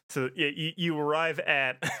cellar. So you arrive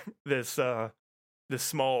at this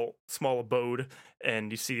small abode,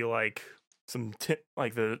 and you see like some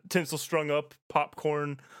like the tinsel strung up,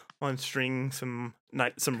 popcorn on string, some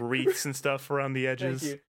wreaths and stuff around the edges.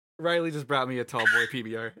 Thank you. Riley just brought me a tall boy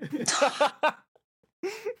PBR.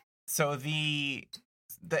 So the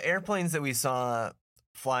airplanes that we saw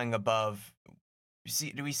flying above,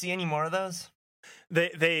 do we see any more of those?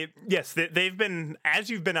 They've been, as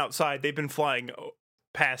you've been outside, they've been flying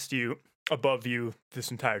past you, above you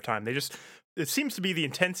this entire time. It seems to be the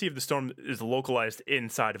intensity of the storm is localized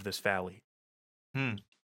inside of this valley.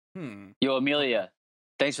 Yo, Amelia,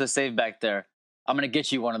 thanks for the save back there. I'm gonna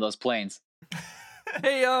get you one of those planes.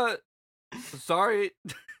 Hey, sorry.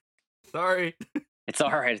 Sorry. It's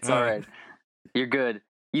all right. It's all right. You're good.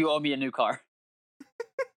 You owe me a new car.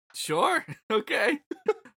 Sure. Okay.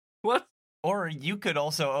 What? Or you could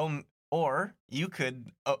also you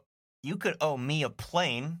could owe me a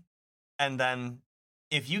plane, and then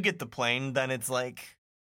if you get the plane, then it's like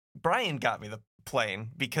Brian got me the plane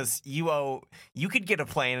because you could get a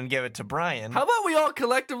plane and give it to Brian. How about we all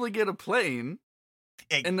collectively get a plane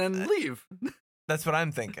and then leave? That's what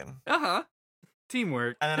I'm thinking.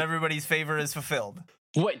 Teamwork. And then everybody's favor is fulfilled.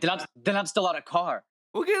 Wait, then I'm still out of car.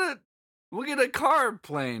 We'll get a car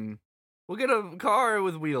plane. We'll get a car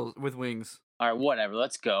with wings. All right, whatever.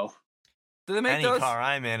 Let's go. Do they make Any those? car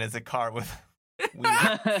I'm in is a car with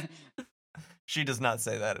wheels. She does not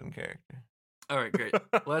say that in character. All right, great.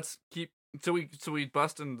 Let's keep. So we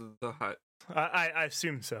bust into the hut. I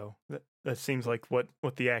assume so. That seems like what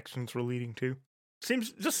the actions were leading to.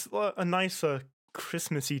 Seems just a nice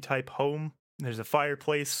Christmassy type home. There's a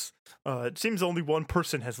fireplace. It seems only one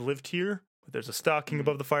person has lived here. But there's a stocking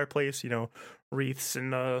above the fireplace. Wreaths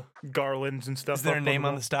and garlands and stuff. Is there a name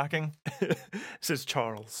on the stocking? It says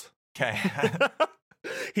Charles. Okay.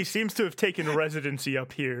 He seems to have taken residency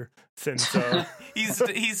up here since.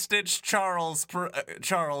 He's stitched Charles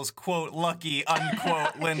quote lucky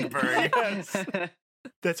unquote Lindbergh. Yes.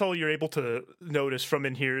 That's all you're able to notice from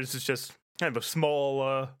in here is it's just kind of a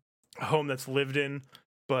small home that's lived in,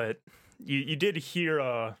 but you did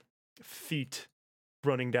hear feet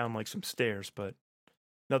running down like some stairs, but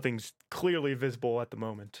nothing's clearly visible at the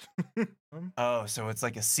moment. Oh, so it's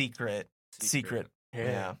like a secret.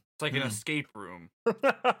 Yeah. It's like an escape room.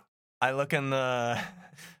 I look in the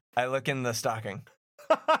stocking.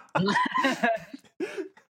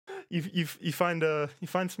 You find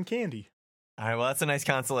some candy. All right, well that's a nice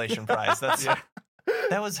consolation prize. That's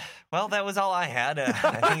that was all I had.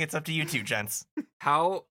 I think it's up to you two gents.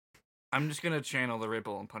 I'm just gonna channel the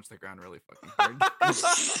ripple and punch the ground really fucking hard.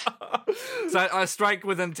 So I strike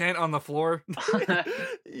with intent on the floor.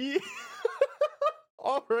 Yeah.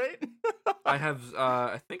 All right.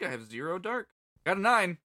 I think I have 0 dark. Got a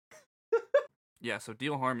 9. Yeah, so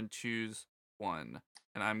deal harm and choose 1.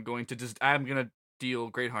 And I'm gonna deal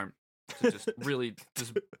great harm. To just really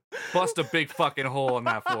just bust a big fucking hole in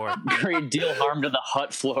that floor. Great deal harm to the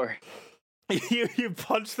hut floor. You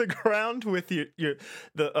punch the ground with the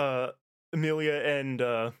Amelia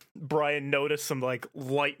and Brian notice some like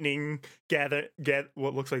lightning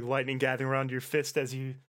what looks like lightning gathering around your fist as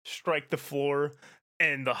you strike the floor,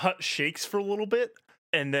 and the hut shakes for a little bit,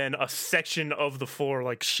 and then a section of the floor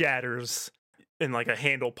like shatters, and like a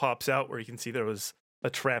handle pops out where you can see there was a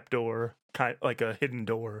trap door, kind of like a hidden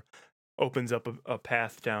door, opens up a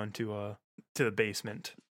path down to the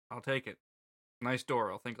basement. I'll take it. Nice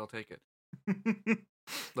door. I'll take it.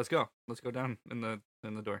 Let's go down in the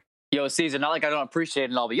door. Yo, Caesar, not like I don't appreciate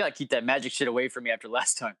it and all, but you gotta keep that magic shit away from me after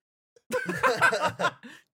last time.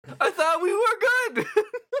 I thought we were good.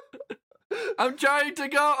 I'm trying to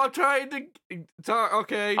go. I'm trying to.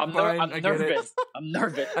 Okay, I'm fine. I'm I get nervous. it. I'm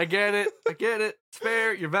nervous. I get it. I get it. It's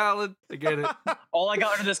fair. You're valid. I get it. All I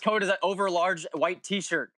got under this coat is that over large white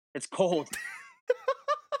T-shirt. It's cold.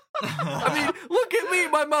 I mean, look at me.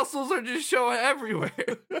 My muscles are just showing everywhere.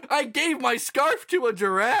 I gave my scarf to a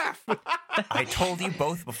giraffe. I told you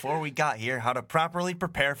both before we got here how to properly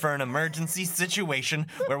prepare for an emergency situation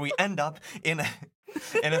where we end up in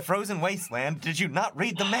a frozen wasteland. Did you not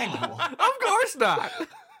read the manual? Of course not.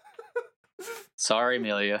 Sorry,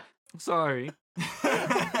 Amelia. Sorry.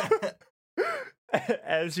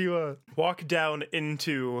 As you walk down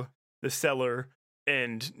into the cellar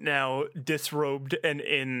and now disrobed and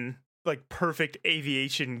in like perfect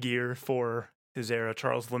aviation gear for his era,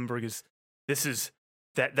 Charles Lindbergh is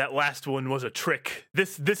that last one was a trick.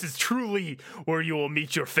 This is truly where you will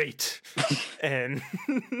meet your fate. And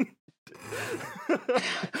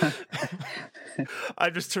I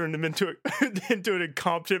just turned him into an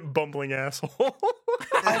incompetent, bumbling asshole.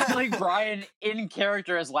 I feel like Brian in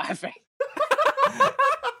character is laughing.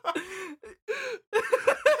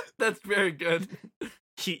 That's very good.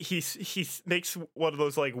 He makes one of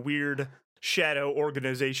those like weird shadow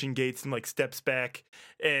organization gates and like steps back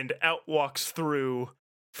and out walks through.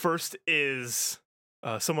 First is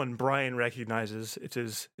someone Brian recognizes.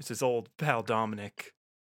 It's his old pal Dominic.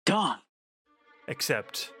 Dom.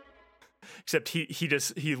 Except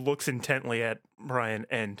he looks intently at Brian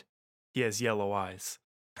and he has yellow eyes.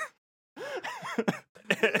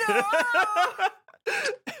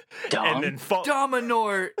 No! And then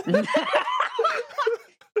Dominor.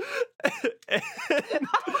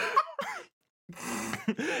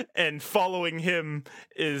 And following him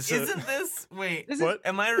is Isn't this wait? what?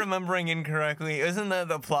 Am I remembering incorrectly? Isn't that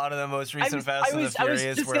the plot of the most recent Fast and the I was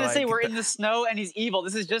Furious? just where, gonna like, say we're in the snow and he's evil.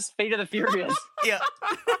 This is just Fate of the Furious. Yeah,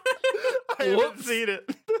 I haven't seen it.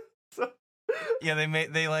 yeah.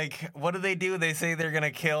 They like what do? They say they're gonna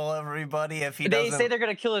kill everybody if he They doesn't. say they're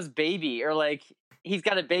gonna kill his baby, or like he's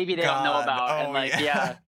got a baby they don't know God. about, Oh, and like yeah.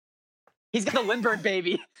 yeah, he's got a Lindbergh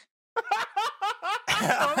baby.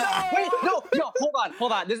 Oh, Wait, no,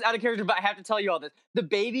 hold on. This is out of character, but I have to tell you all this. The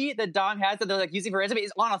baby that Dom has that they're like using for resume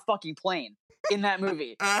is on a fucking plane in that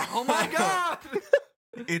movie. Oh my god.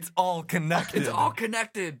 It's all connected. It's all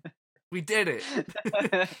connected. We did it.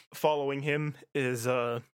 Following him is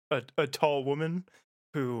a tall woman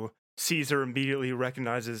who Caesar immediately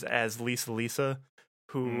recognizes as Lisa,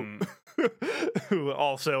 who who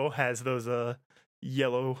also has those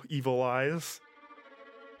yellow evil eyes.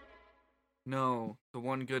 No, the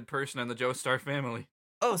one good person in the Joestar family.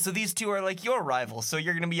 Oh, so these two are like your rivals. So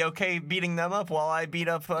you're gonna be okay beating them up while I beat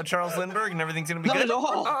up Charles Lindbergh, and everything's gonna be Not good. at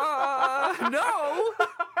all. No.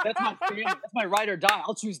 That's my family. That's my ride or die.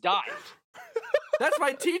 I'll choose die. That's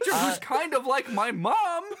my teacher who's kind of like my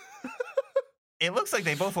mom. It looks like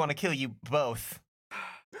they both want to kill you both.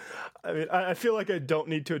 I mean, I feel like I don't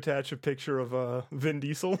need to attach a picture of Vin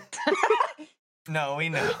Diesel. No, we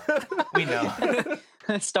know. We know.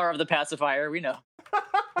 Star of the pacifier. We know.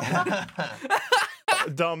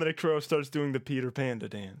 Dominic Crow starts doing the Peter Panda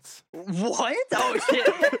dance. What? Oh shit!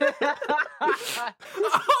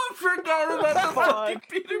 I forgot about the fucking Fuck.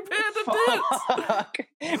 Peter Panda dance. Fuck.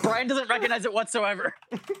 Brian doesn't recognize it whatsoever.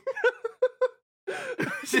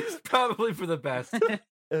 It's probably for the best.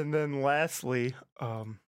 And then lastly,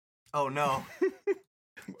 Oh no.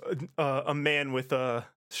 a man with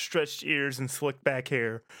stretched ears and slick back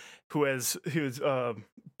hair who has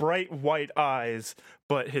bright white eyes,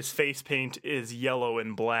 but his face paint is yellow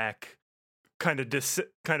and black. Kind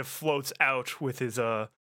of floats out with his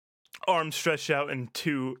arms stretched out and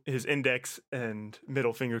his index and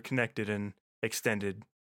middle finger connected and extended.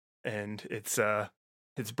 And it's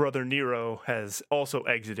his brother Nero has also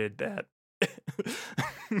exited that.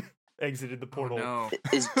 Exited the portal. Oh,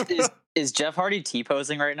 no. Is Jeff Hardy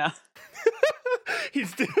T-posing right now?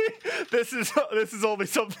 He's doing this is only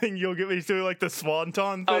something you'll get. He's doing like the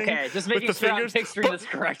swanton thing. Okay, just with making the sure I'm fingers, picturing this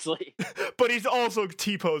correctly. but he's also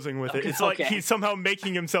T-posing with it. Okay, It's like okay. he's somehow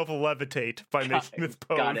making himself levitate by making this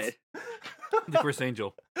pose. Got it. The Chris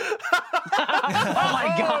Angel. Oh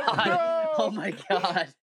my god! no! Oh my god!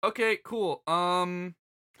 Okay, cool. I'm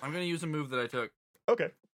gonna use a move that I took, Okay.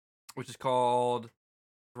 which is called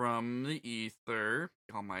From the Ether.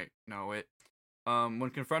 Y'all might know it. When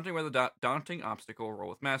confronting with a daunting obstacle, roll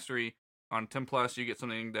with mastery. On 10+, you get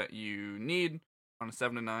something that you need. On a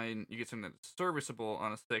 7 to 9, you get something that's serviceable.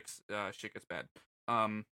 On a 6, shit gets bad. So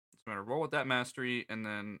I'm gonna roll with that mastery, and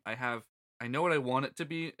then I know what I want it to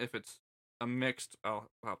be. If it's a mixed, I'll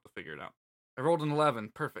have to figure it out. I rolled an 11.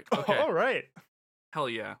 Perfect. Okay. All right. Hell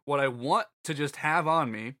yeah. What I want to just have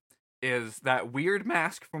on me is that weird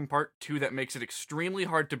mask from part 2 that makes it extremely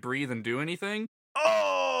hard to breathe and do anything.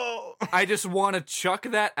 Oh! I just want to chuck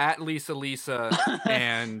that at Lisa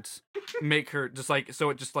and make her just like, so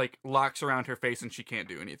it just like locks around her face and she can't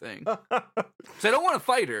do anything. So I don't want to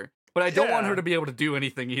fight her, but I don't want her to be able to do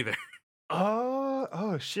anything either.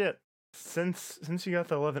 Oh shit. Since you got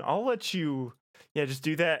the 11, I'll let you just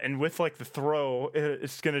do that, and with like the throw,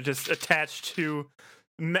 it's going to just attach to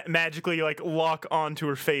magically like lock onto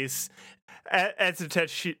her face. As it's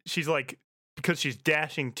attached, she's like, because she's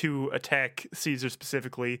dashing to attack Caesar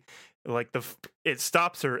specifically, like it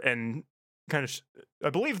stops her and kind of I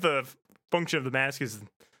believe the function of the mask is,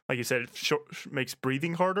 like you said, makes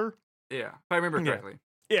breathing harder. Yeah, if I remember correctly.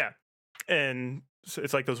 Yeah. And so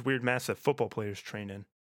it's like those weird masks that football players train in.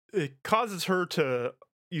 It causes her to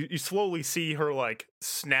you slowly see her like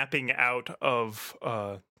snapping out of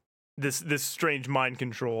this strange mind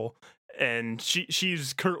control, and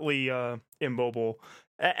she's currently immobile.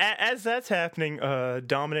 As that's happening,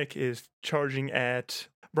 Dominic is charging at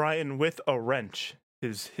Brian with a wrench.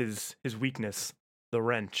 His weakness, the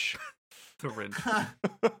wrench. The wrench.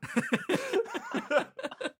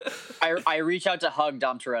 I reach out to hug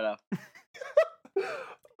Dom Toretto.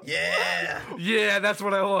 Yeah, that's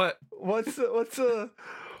what I want. What?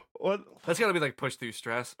 That's gotta be like push through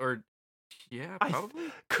stress, or yeah,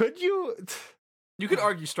 probably. Could you? You could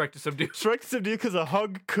argue strike to subdue. Strike to subdue, because a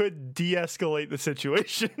hug could de-escalate the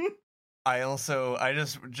situation. I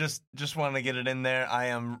just want to get it in there. I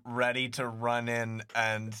am ready to run in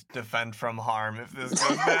and defend from harm if this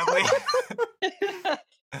goes badly.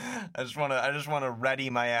 I just want to ready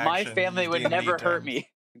my action. My family would never hurt me.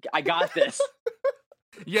 I got this.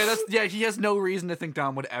 Yeah, he has no reason to think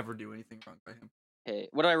Dom would ever do anything wrong by him. Okay,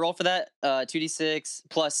 what do I roll for that? 2d6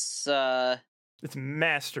 plus It's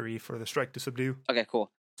mastery for the strike to subdue. Okay,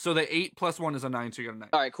 cool. So the 8 plus 1 is a 9, so you got a 9.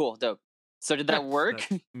 All right, cool, dope. So did that work?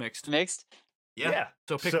 Mixed. Mixed? Yeah.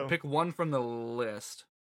 So pick one from the list,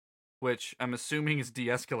 which I'm assuming is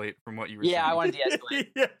de-escalate from what you were saying. Yeah, I want to de-escalate.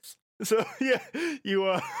 Yes. So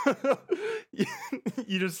you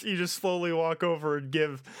you just slowly walk over and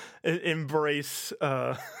embrace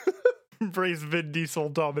embrace Vin Diesel,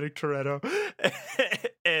 Dominic Toretto,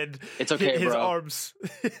 and it's okay, his bro. arms.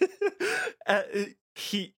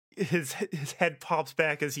 His head pops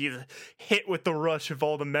back as he's hit with the rush of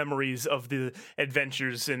all the memories of the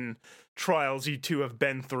adventures and trials you two have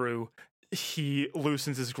been through. He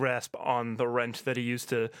loosens his grasp on the wrench that he used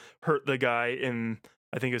to hurt the guy in,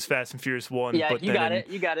 I think it was Fast and Furious 1. Yeah, but you got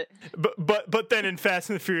it. But then in Fast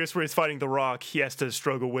and the Furious, where he's fighting The Rock, he has to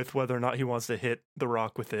struggle with whether or not he wants to hit The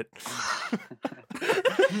Rock with it.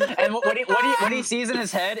 And what he sees in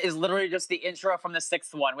his head is literally just the intro from the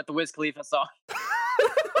 6th one with the Wiz Khalifa song.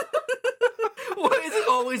 Why is it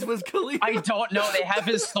always Wiz Khalifa? I don't know. They have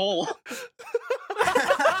his soul.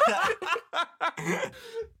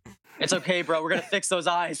 It's okay, bro. We're gonna fix those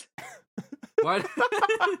eyes. What?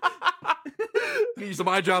 Need some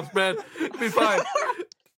eye drops, man. Be fine.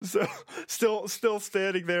 So, still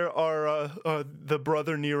standing there are the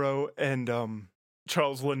brother Nero and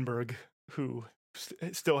Charles Lindbergh, who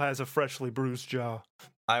still has a freshly bruised jaw.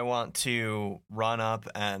 I want to run up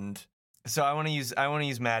and so I want to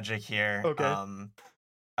use magic here. Okay.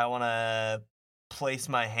 I want to place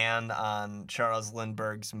my hand on Charles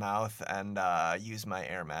Lindbergh's mouth and use my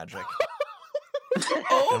air magic.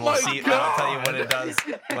 Oh and we'll my see. God. I'll tell you what it does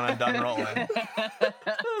when I'm done rolling.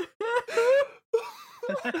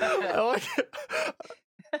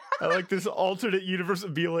 I like this alternate universe.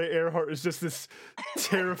 Amelia Earhart is just this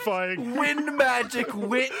terrifying Wind magic,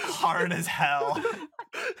 wit Hard as hell.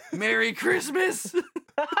 Merry Christmas.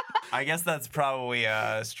 I guess that's probably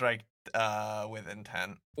a strike with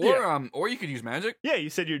intent. Or you could use magic. Yeah, you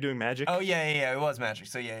said you're doing magic. Oh yeah, it was magic.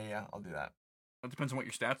 So yeah, I'll do that. It depends on what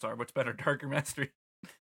your stats are. What's better, dark or mastery?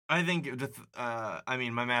 I think I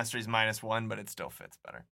mean my mastery's -1, but it still fits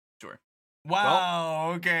better. Sure.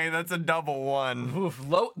 Wow. Okay, that's a double 1. Oof,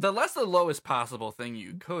 the lowest possible thing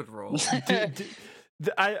you could roll.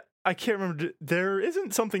 I can't remember. There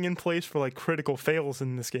isn't something in place for like critical fails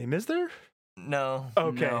in this game, is there? No.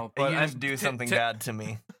 Okay. No, But but you just do something bad to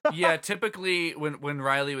me. Yeah, typically when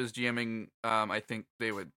Riley was GMing, I think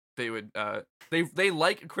they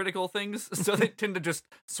like critical things, so they tend to just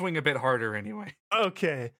swing a bit harder anyway.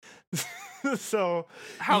 Okay. So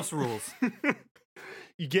House rules.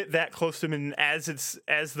 You get that close to him, and as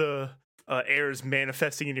the air is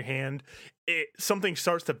manifesting in your hand, something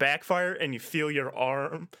starts to backfire, and you feel your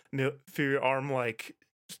arm like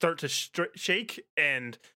start to shake,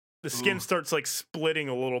 and the skin starts like splitting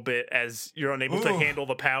a little bit as you're unable to handle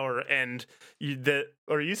the power. And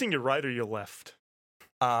are you using your right or your left?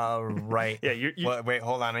 Right. Yeah, you Wait,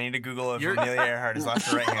 hold on. I need to Google if You're- Amelia Earhart is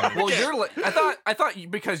left or right-handed. Well, I thought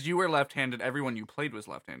because you were left-handed, everyone you played was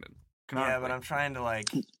left-handed. Yeah, but Canonically. I'm trying to like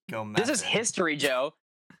go. This is method. history, Joe.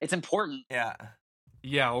 It's important. Yeah.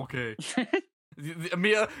 Yeah, okay.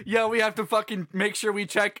 Amelia, yeah, we have to fucking make sure we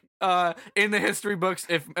check in the history books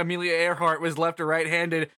if Amelia Earhart was left or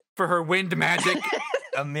right-handed for her wind magic.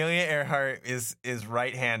 Amelia Earhart is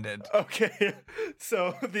right-handed. Okay,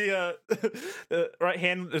 so the right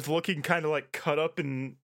hand is looking kind of like cut up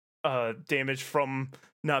and damaged from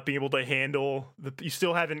not being able to handle the. You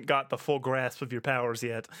still haven't got the full grasp of your powers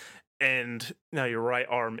yet, and now your right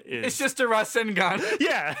arm is. It's just a Rasengan.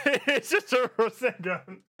 Yeah, it's just a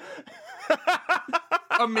Rasengan.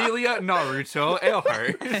 Amelia Naruto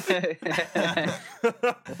Earhart.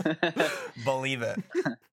 Believe it.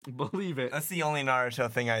 Believe it. That's the only Naruto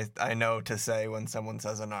thing I know to say when someone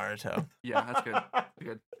says a Naruto. Yeah, that's good.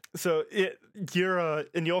 Good. So you're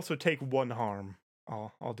and you also take one harm.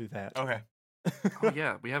 I'll do that. Okay. Oh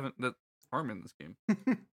yeah, we haven't the harm in this game.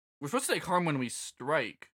 We're supposed to take harm when we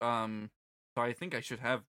strike. So I think I should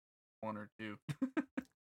have one or two.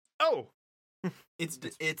 Oh,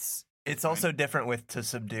 It's also different with to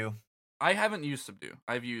subdue. I haven't used subdue.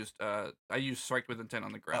 I used strike with intent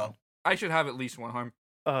on the ground. Oh. I should have at least one harm.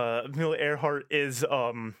 Amelia Earhart is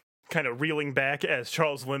kind of reeling back as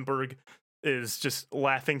Charles Lindbergh is just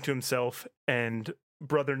laughing to himself, and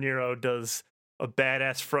Brother Nero does a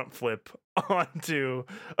badass front flip onto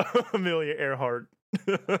Amelia Earhart.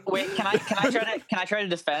 Wait, can I try to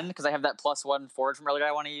defend because I have that +1 forward from earlier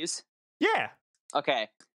I want to use? Yeah. Okay.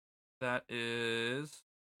 That is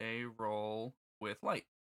a roll with light.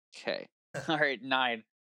 Okay. All right, 9.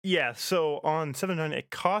 Yeah, so on 7-9, it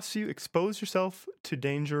costs you expose yourself to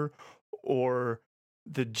danger, or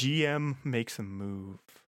the GM makes a move.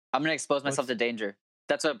 I'm gonna expose myself to danger.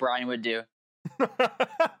 That's what Brian would do.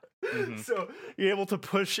 So you're able to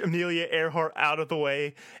push Amelia Earhart out of the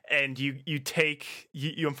way, and you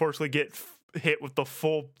unfortunately get hit with the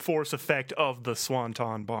full force effect of the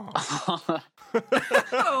Swanton bomb.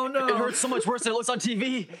 Oh no! It hurts so much worse than it looks on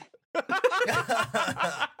TV.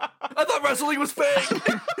 I thought wrestling was fake.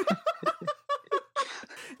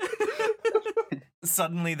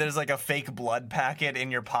 Suddenly there's like a fake blood packet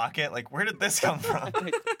in your pocket. Like, where did this come from?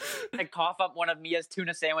 I cough up one of Mia's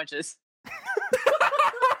tuna sandwiches.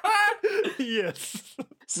 Yes.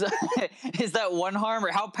 So, is that one harm,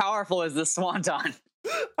 or how powerful is this swanton?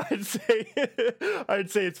 I'd say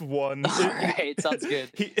it's one. All right, sounds good.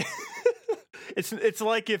 It's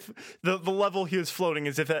like if the level he was floating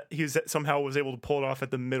is if he somehow was able to pull it off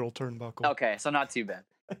at the middle turnbuckle. Okay, so not too bad.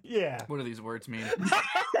 Yeah. What do these words mean?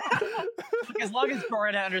 As long as Cora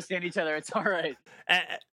and I understand each other, it's all right.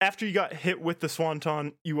 After you got hit with the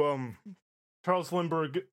swanton, you Charles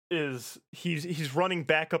Lindbergh he's running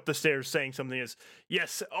back up the stairs saying something is,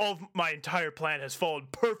 yes, all of my entire plan has fallen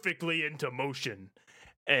perfectly into motion.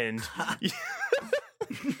 And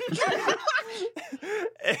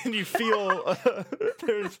and you feel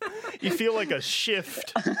you feel like a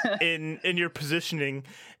shift in your positioning.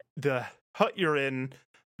 The hut you're in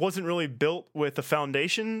wasn't really built with a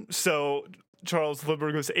foundation, so Charles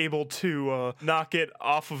Lindbergh was able to knock it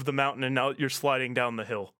off of the mountain, and now you're sliding down the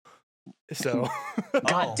hill. So,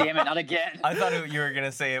 God damn it, not again. I thought you were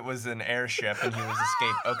gonna say it was an airship and he was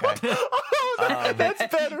escaped. Okay. That's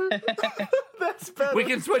better. That's better. We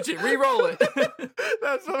can switch it. Re-roll it.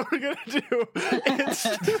 That's what we're gonna do.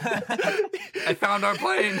 I found our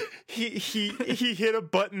plane. He hit a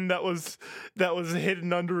button that was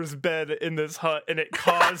hidden under his bed in this hut, and it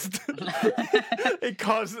caused a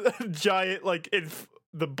giant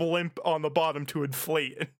the blimp on the bottom to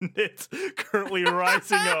inflate, and it's currently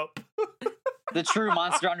rising up. The true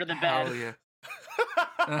monster under the bed. Hell yeah.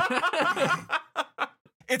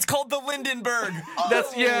 It's called the Lindenberg.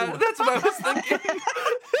 That's what I was thinking.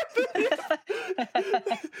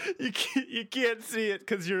 You can't see it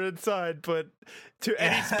because you're inside, but to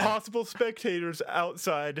any possible spectators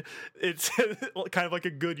outside, it's kind of like a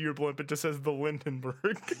Goodyear blimp. It just says the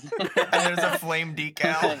Lindenberg. And there's a flame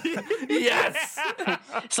decal. Yes.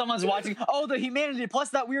 Someone's watching. Oh, the humanity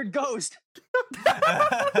plus that weird ghost.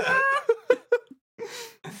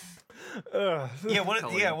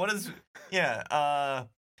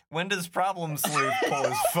 When does Problem Sleuth pull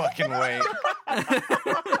his fucking weight?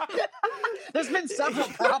 There's been several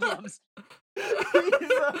problems.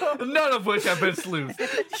 None of which have been sleuthed.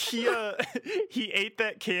 He ate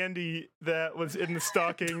that candy that was in the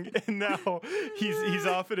stocking, and now he's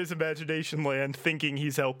off in his imagination land, thinking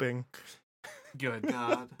he's helping. Good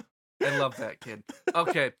God, I love that kid.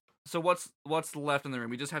 Okay, so what's left in the room?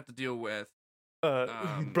 We just have to deal with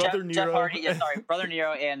Brother Jeff Nero. Hardy, yeah, sorry, Brother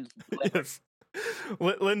Nero and Yes.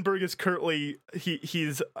 Lindbergh is currently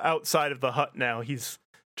he's outside of the hut now. He's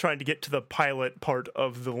trying to get to the pilot part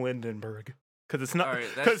of the Lindenberg because it's not All right,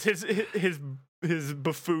 because his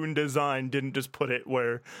buffoon design didn't just put it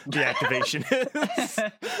where the activation is.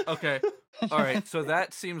 Okay. All right. So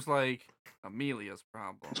that seems like Amelia's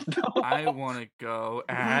problem. I want to go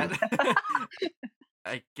at.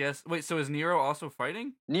 I guess. Wait. So is Nero also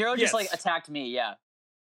fighting? Nero just like Yes. attacked me. Yeah.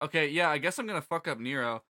 Okay. Yeah. I guess I'm gonna fuck up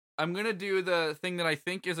Nero. I'm gonna do the thing that I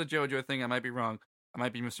think is a JoJo thing. I might be wrong. I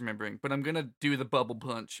might be misremembering, but I'm gonna do the bubble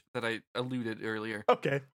punch that I alluded earlier,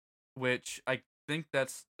 Okay. which I think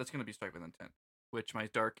that's gonna be strike with intent. Which my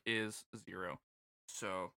dark is 0.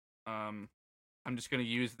 So I'm just gonna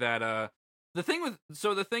use that. The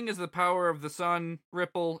thing is the power of the sun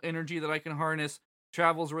ripple energy that I can harness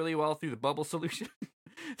travels really well through the bubble solution.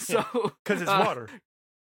 So Because it's water.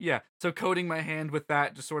 Yeah. So coating my hand with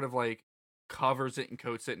that just sort of like covers it and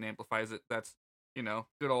coats it and amplifies it. That's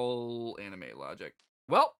good old anime logic.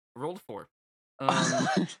 Well, rolled a 4.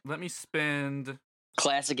 Let me spend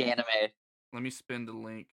Classic anime. Let me spend a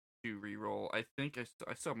link to reroll. I think I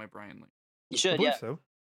still have my Brian link. You I should, believe yeah. so.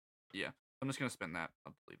 I'm just gonna spend that.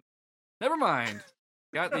 I'll delete it. Never mind.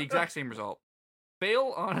 Got the exact same result.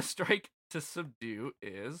 Fail on a strike to subdue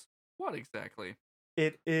is what exactly?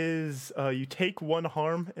 It is you take 1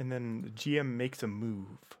 harm and then the GM makes a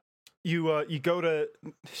move. You go to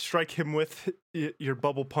strike him with your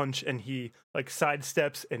bubble punch and he like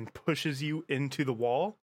sidesteps and pushes you into the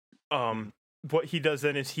wall. What he does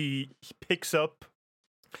then is he's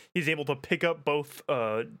able to pick up both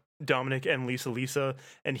Dominic and Lisa,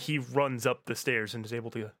 and he runs up the stairs and is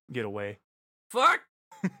able to get away. Fuck!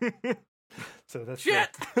 So that's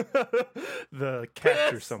Shit! the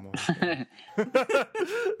capture Piss! someone.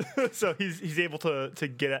 So he's able to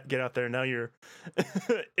get out there. Now you're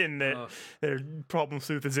in there. Problem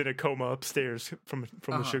Sleuth is in a coma upstairs from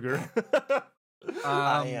the sugar.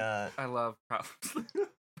 I love problems.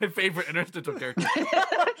 My favorite interstitial character.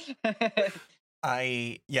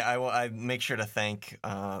 I make sure to thank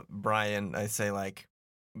Brian. I say like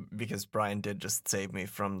because Brian did just save me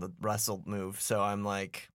from the wrestle move, so I'm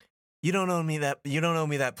like, you don't owe me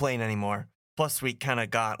that plane anymore. Plus, we kind of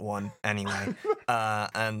got one anyway.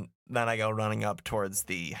 And then I go running up towards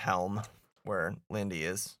the helm where Lindy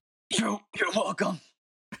is. You're welcome.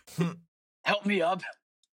 Help me up.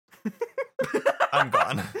 I'm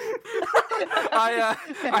gone. I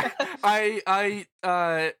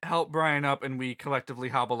help Brian up, and we collectively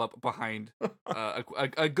hobble up behind,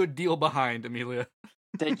 a good deal behind Amelia.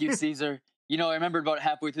 Thank you, Caesar. I remembered about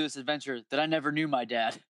halfway through this adventure that I never knew my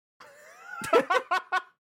dad.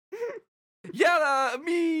 Yeah,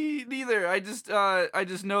 me neither. I just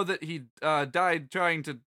know that he died trying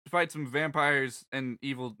to fight some vampires and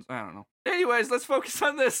evil. I don't know. Anyways, let's focus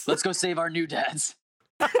on this. Let's go save our new dads.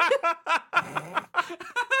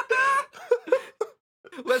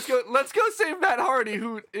 Let's go save Matt Hardy,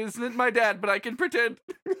 who isn't my dad, but I can pretend.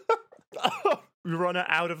 We run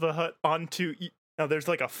out of the hut onto. Now there's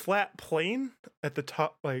like a flat plane at the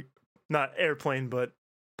top, like not airplane, but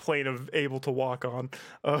plane of able to walk on.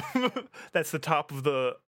 That's the top of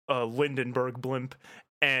the Lindenberg blimp,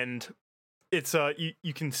 and it's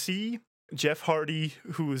you can see Jeff Hardy,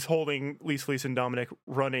 who is holding Lisa and Dominic,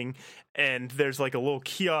 running, and there's like a little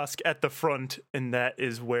kiosk at the front, and that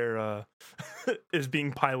is where is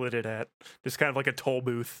being piloted at. Just kind of like a toll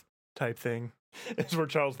booth type thing. It's where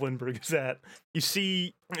Charles Lindbergh is at. You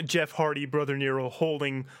see Jeff Hardy, Brother Nero,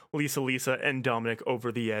 holding Lisa and Dominic over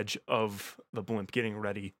the edge of the blimp, getting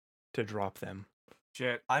ready to drop them.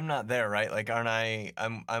 Shit. I'm not there, right? Like, aren't I?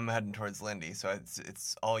 I'm heading towards Lindy, so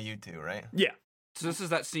it's all you two, right? Yeah. So this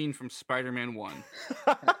is that scene from Spider-Man 1.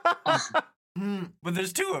 But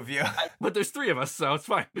there's 2 of you. But there's 3 of us, so it's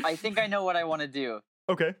fine. I think I know what I want to do.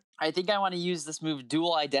 Okay. I think I want to use this move,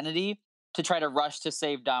 Dual Identity, to try to rush to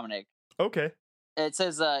save Dominic. Okay. It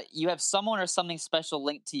says you have someone or something special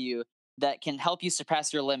linked to you that can help you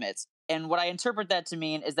surpass your limits. And what I interpret that to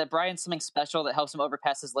mean is that Brian's something special that helps him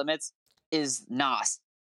overpass his limits is Nos.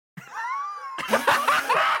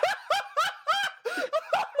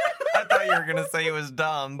 I thought you were gonna say it was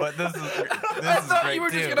dumb, but this is I thought great you were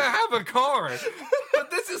too. just gonna have a car,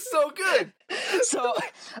 but this is so good. So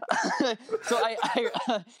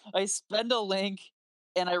I spend a link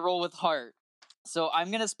and I roll with heart. So I'm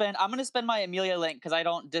gonna spend my Amelia link because I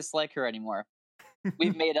don't dislike her anymore.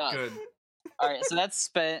 We've made up. Good. All right, so that's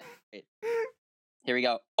spent. Wait. Here we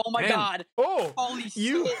go. Oh my Damn. god! Oh, Holy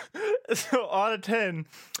you. shit! So out of 10,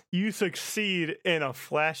 you succeed in a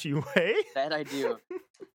flashy way. That I do.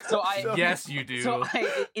 So I Yes, you do. So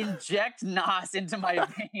I inject Nas into my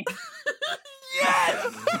vein.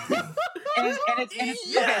 Yes! And it's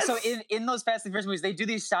okay. So in those Fast and Furious movies, they do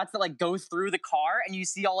these shots that like go through the car, and you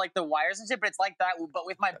see all like the wires and shit. But it's like that, but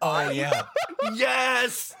with my body. Oh yeah.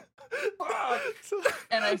 Yes!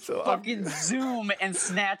 And I So, fucking zoom and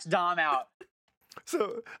snatch Dom out.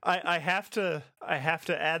 So I have to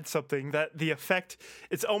add something that the effect,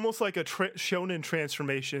 it's almost like a shonen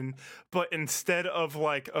transformation, but instead of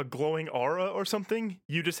like a glowing aura or something,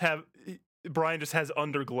 you just have Brian just has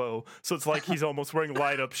underglow, so it's like he's almost wearing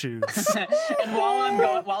light up shoes. And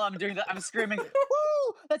while I'm doing that, I'm screaming,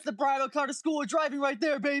 "Woo! That's the bridal car to school driving right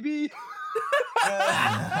there, baby!"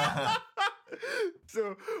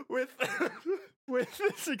 So with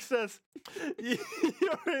this success,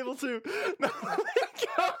 you're able to. No, I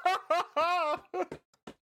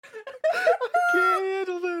can't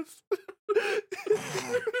handle this.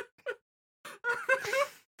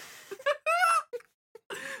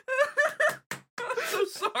 I'm so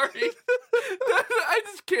sorry. I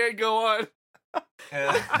just can't go on.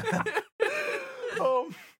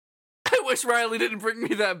 I wish Riley didn't bring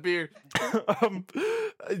me that beer.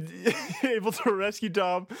 Able to rescue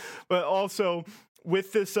Dom, but also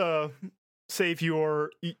with this save,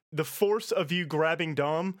 the force of you grabbing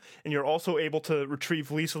Dom, and you're also able to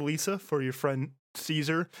retrieve Lisa for your friend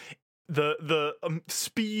Caesar. The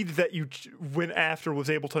speed that you went after was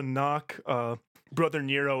able to knock Brother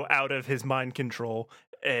Nero out of his mind control,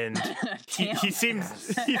 and he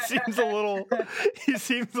seems a little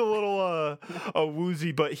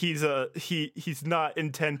woozy, but he's not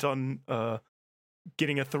intent on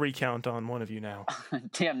getting a 3 count on one of you now.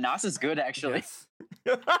 Damn, Nas is good actually.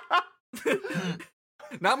 Yes.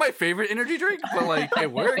 Not my favorite energy drink, but like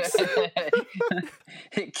it works.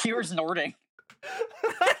 It cures Nording.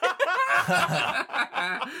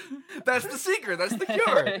 That's the secret. That's the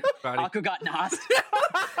cure. Aku got Nas.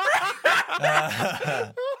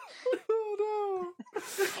 Oh no!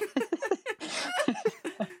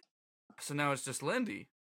 So now it's just Lindy.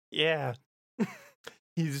 Yeah.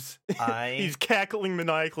 He's I cackling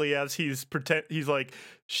maniacally as he's like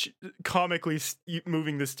comically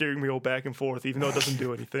moving the steering wheel back and forth, even though it doesn't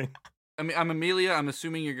do anything. I mean, I'm Amelia. I'm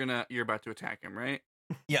assuming you're about to attack him, right?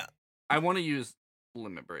 Yeah. I want to use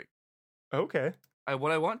Limit Break. Okay.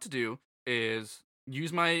 What I want to do is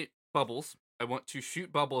use my bubbles. I want to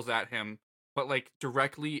shoot bubbles at him, but like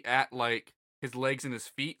directly at like his legs and his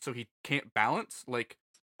feet, so he can't balance. Like,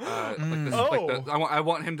 I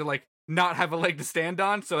want him to like not have a leg to stand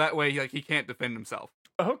on, so that way like he can't defend himself.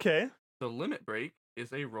 Okay. So Limit Break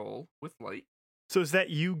is a roll with light. So is that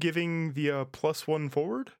you giving the +1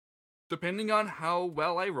 forward? Depending on how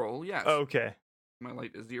well I roll, yes. Okay. My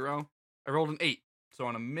light is 0. I rolled an 8. So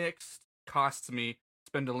on a mixed, costs me,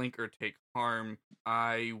 spend a link or take harm,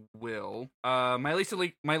 I will. My Lisa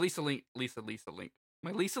link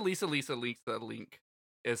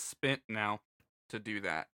is spent now to do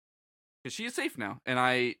that. Because she is safe now. And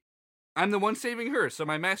I'm the one saving her, so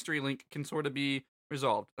my mastery link can sort of be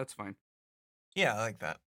resolved. That's fine. Yeah, I like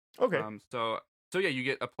that. Okay. So yeah, you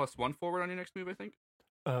get a +1 forward on your next move, I think.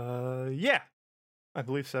 Yeah. I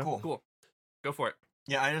believe so. Cool. Go for it.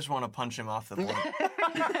 Yeah, I just want to punch him off the board.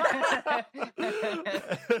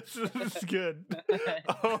 That's good.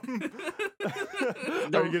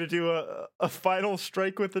 Are you gonna do a final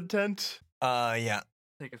strike with intent? Yeah.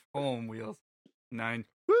 Take us home, Wheels. 9.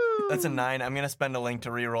 Woo! That's a 9. I'm gonna spend a link to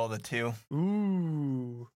reroll the 2.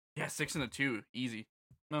 Ooh. Yeah, 6 and a 2. Easy.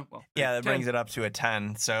 No, well. Yeah, that 10. brings it up to a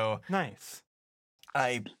 10. So Nice.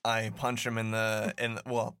 I punch him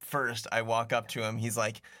well, first I walk up to him. He's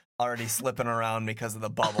like already slipping around because of the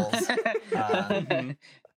bubbles.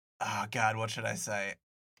 Oh God, what should I say?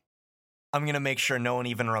 I'm gonna make sure no one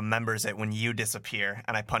even remembers it when you disappear,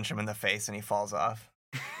 and I punch him in the face and he falls off.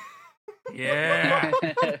 Yeah.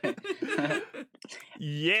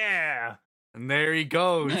 Yeah. And there he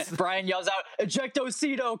goes. Brian yells out,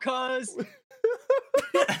 "Ejectocito, cuz!"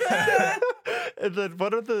 And then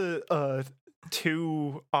what are the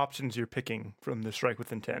 2 options you're picking from the strike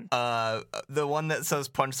with intent? The one that says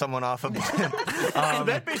punch someone off a board.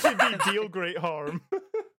 That basically deal great harm.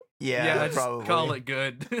 Yeah, just probably. call it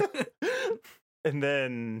good. And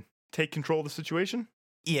then take control of the situation?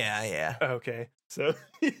 Yeah. Okay. So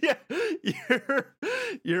yeah,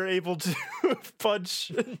 you're able to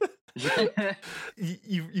punch.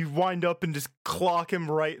 You wind up and just clock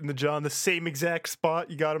him right in the jaw in the same exact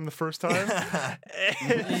spot you got him the first time.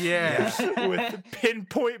 Yeah. With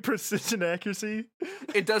pinpoint precision accuracy.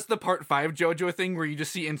 It does the part 5 JoJo thing where you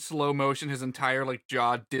just see in slow motion his entire like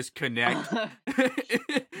jaw disconnect.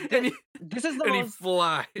 and This is the and he most.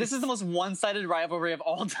 flies. This is the most one-sided rivalry of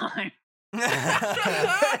all time. as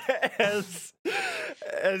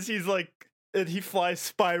he's like, and he flies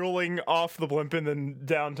spiraling off the blimp and then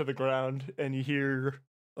down to the ground, and you hear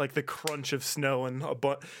like the crunch of snow and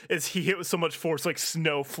as he hit with so much force, like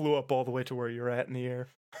snow flew up all the way to where you're at in the air.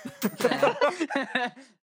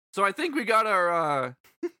 So I think we got our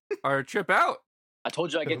trip out. I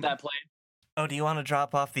told you I'd get that plane. Oh, do you want to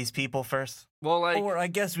drop off these people first? Well, like, Or I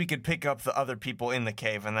guess we could pick up the other people in the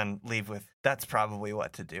cave and then leave with. That's probably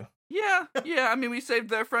what to do. yeah. I mean, we saved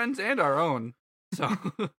their friends and our own. So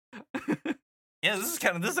Yeah, this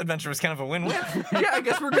adventure was kind of a win-win. yeah, I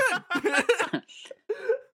guess we're good.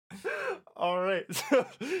 All right, so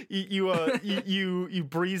you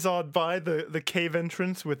breeze on by the cave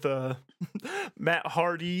entrance with Matt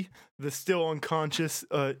Hardy, the still unconscious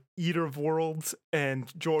Eater of Worlds,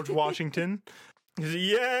 and George Washington. He's like,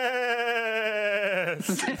 yes,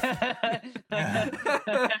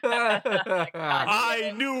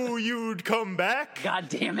 I knew you'd come back. God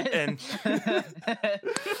damn it! And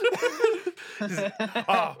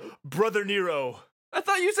Brother Nero. I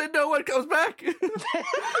thought you said no one comes back.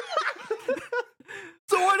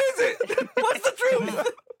 So what is it? What's the truth?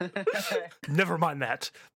 Never mind that.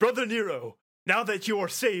 Brother Nero, now that you are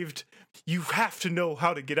saved, you have to know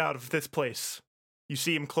how to get out of this place. You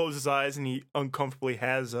see him close his eyes, and he uncomfortably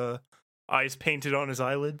has eyes painted on his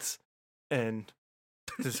eyelids. And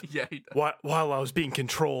says, Yeah, he does. while I was being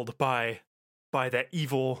controlled by that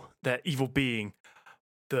evil being,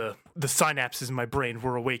 the synapses in my brain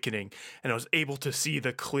were awakening, and I was able to see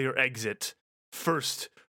the clear exit. First,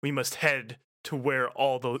 we must head to where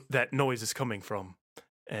all that noise is coming from.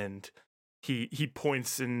 And he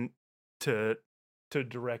points in to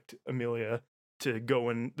direct Amelia to go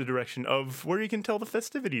in the direction of where you can tell the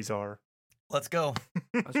festivities are. Let's go.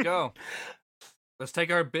 Let's go. Let's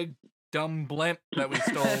take our big dumb blimp that we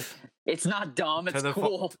stole. It's not dumb. It's the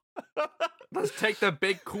cool. Let's take the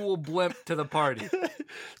big cool blimp to the party.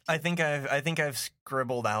 I think I've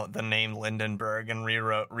scribbled out the name Lindenberg and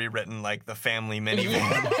rewritten like the family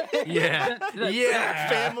minivan. Yeah. Yeah.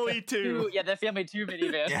 Family too. Yeah, the Family 2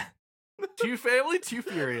 minivan. Yeah. Too family, too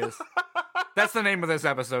furious. That's the name of this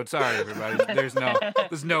episode. Sorry, everybody. There's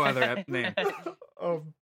no other name.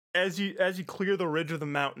 As you clear the ridge of the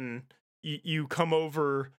mountain, you come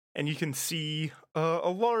over and you can see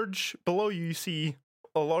below you. You see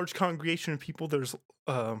a large congregation of people. There's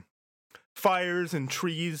fires and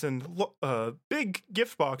trees and big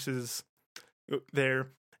gift boxes there.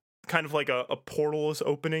 Kind of like a portal is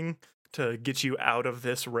opening to get you out of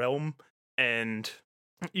this realm, and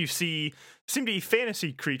you seem to be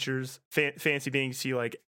fantasy creatures, fantasy beings. You see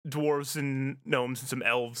like dwarves and gnomes and some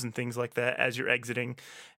elves and things like that as you're exiting,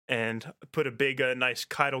 and put a big nice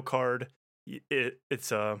Kaido card. It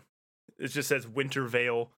just says Winter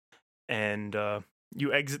Vale, and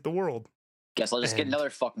you exit the world. Guess I'll just get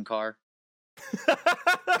another fucking car.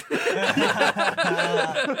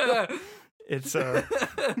 It's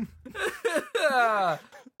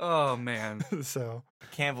oh man. So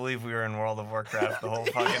Can't believe we were in World of Warcraft the whole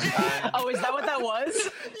fucking time. Oh, is that what that was?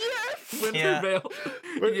 yes. Winter Yeah. Vale.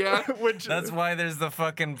 Yeah. Which That's why there's the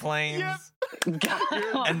fucking planes. Yep. God.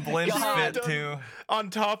 And blimps God. fit too. on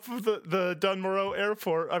top of the Dunmorrow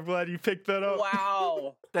Airport. I'm glad you picked that up.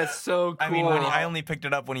 Wow. That's so cool. I mean, I only picked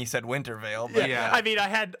it up when he said Winter Vale, but Yeah. I mean,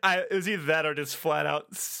 it was either that or just flat out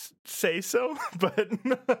say so. But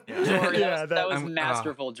Jory, yeah, that was I'm-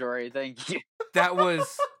 masterful, Jory. Thank you. That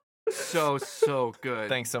was so good.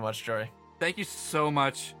 Thanks so much, Jory. Thank you so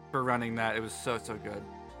much for running that. It was so good.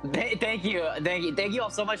 Thank you all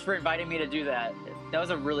so much for inviting me to do that. That was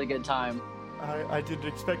a really good time. I didn't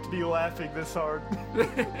expect to be laughing this hard.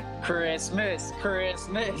 Christmas.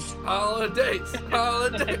 Holidays.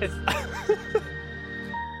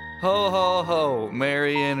 Ho ho ho,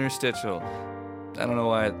 Merry Interstitial. I don't know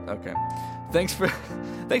why. Okay. Thanks for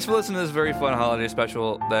listening to this very fun holiday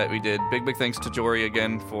special that we did. Big thanks to Jory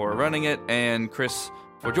again for running it, and Chris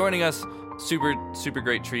for joining us. Super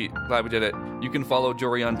great treat. Glad we did it. You can follow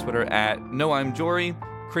Jory on Twitter at @NoI'mJory.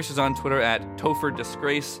 Chris is on Twitter at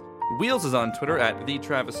TopherDisgrace. Wheels is on Twitter at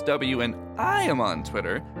TheTravisW, and I am on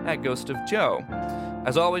Twitter at GhostofJoe.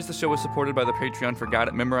 As always, the show is supported by the Patreon for Got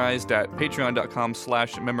It Memorized at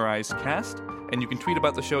patreon.com/memorizecast. And you can tweet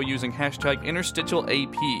about the show using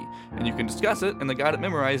 #InterstitialAP. And you can discuss it in the Got It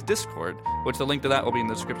Memorized Discord, which the link to that will be in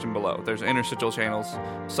the description below. There's interstitial channels,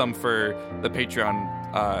 some for the Patreon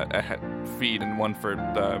feed and one for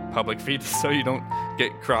the public feed, so you don't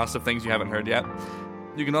get cross of things you haven't heard yet.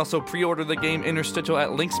 You can also pre-order the game Interstitial at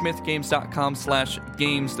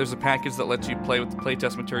linksmithgames.com/games. There's a package that lets you play with the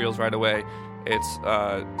playtest materials right away. It's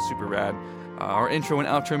super rad. Our intro and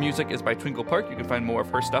outro music is by Twinkle Park. You can find more of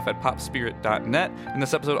her stuff at popspirit.net. And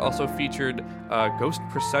this episode also featured Ghost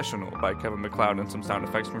Processional by Kevin MacLeod and some sound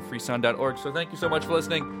effects from freesound.org. So thank you so much for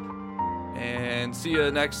listening, and see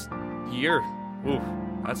you next year. Ooh,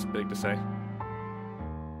 that's big to say.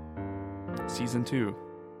 Season 2.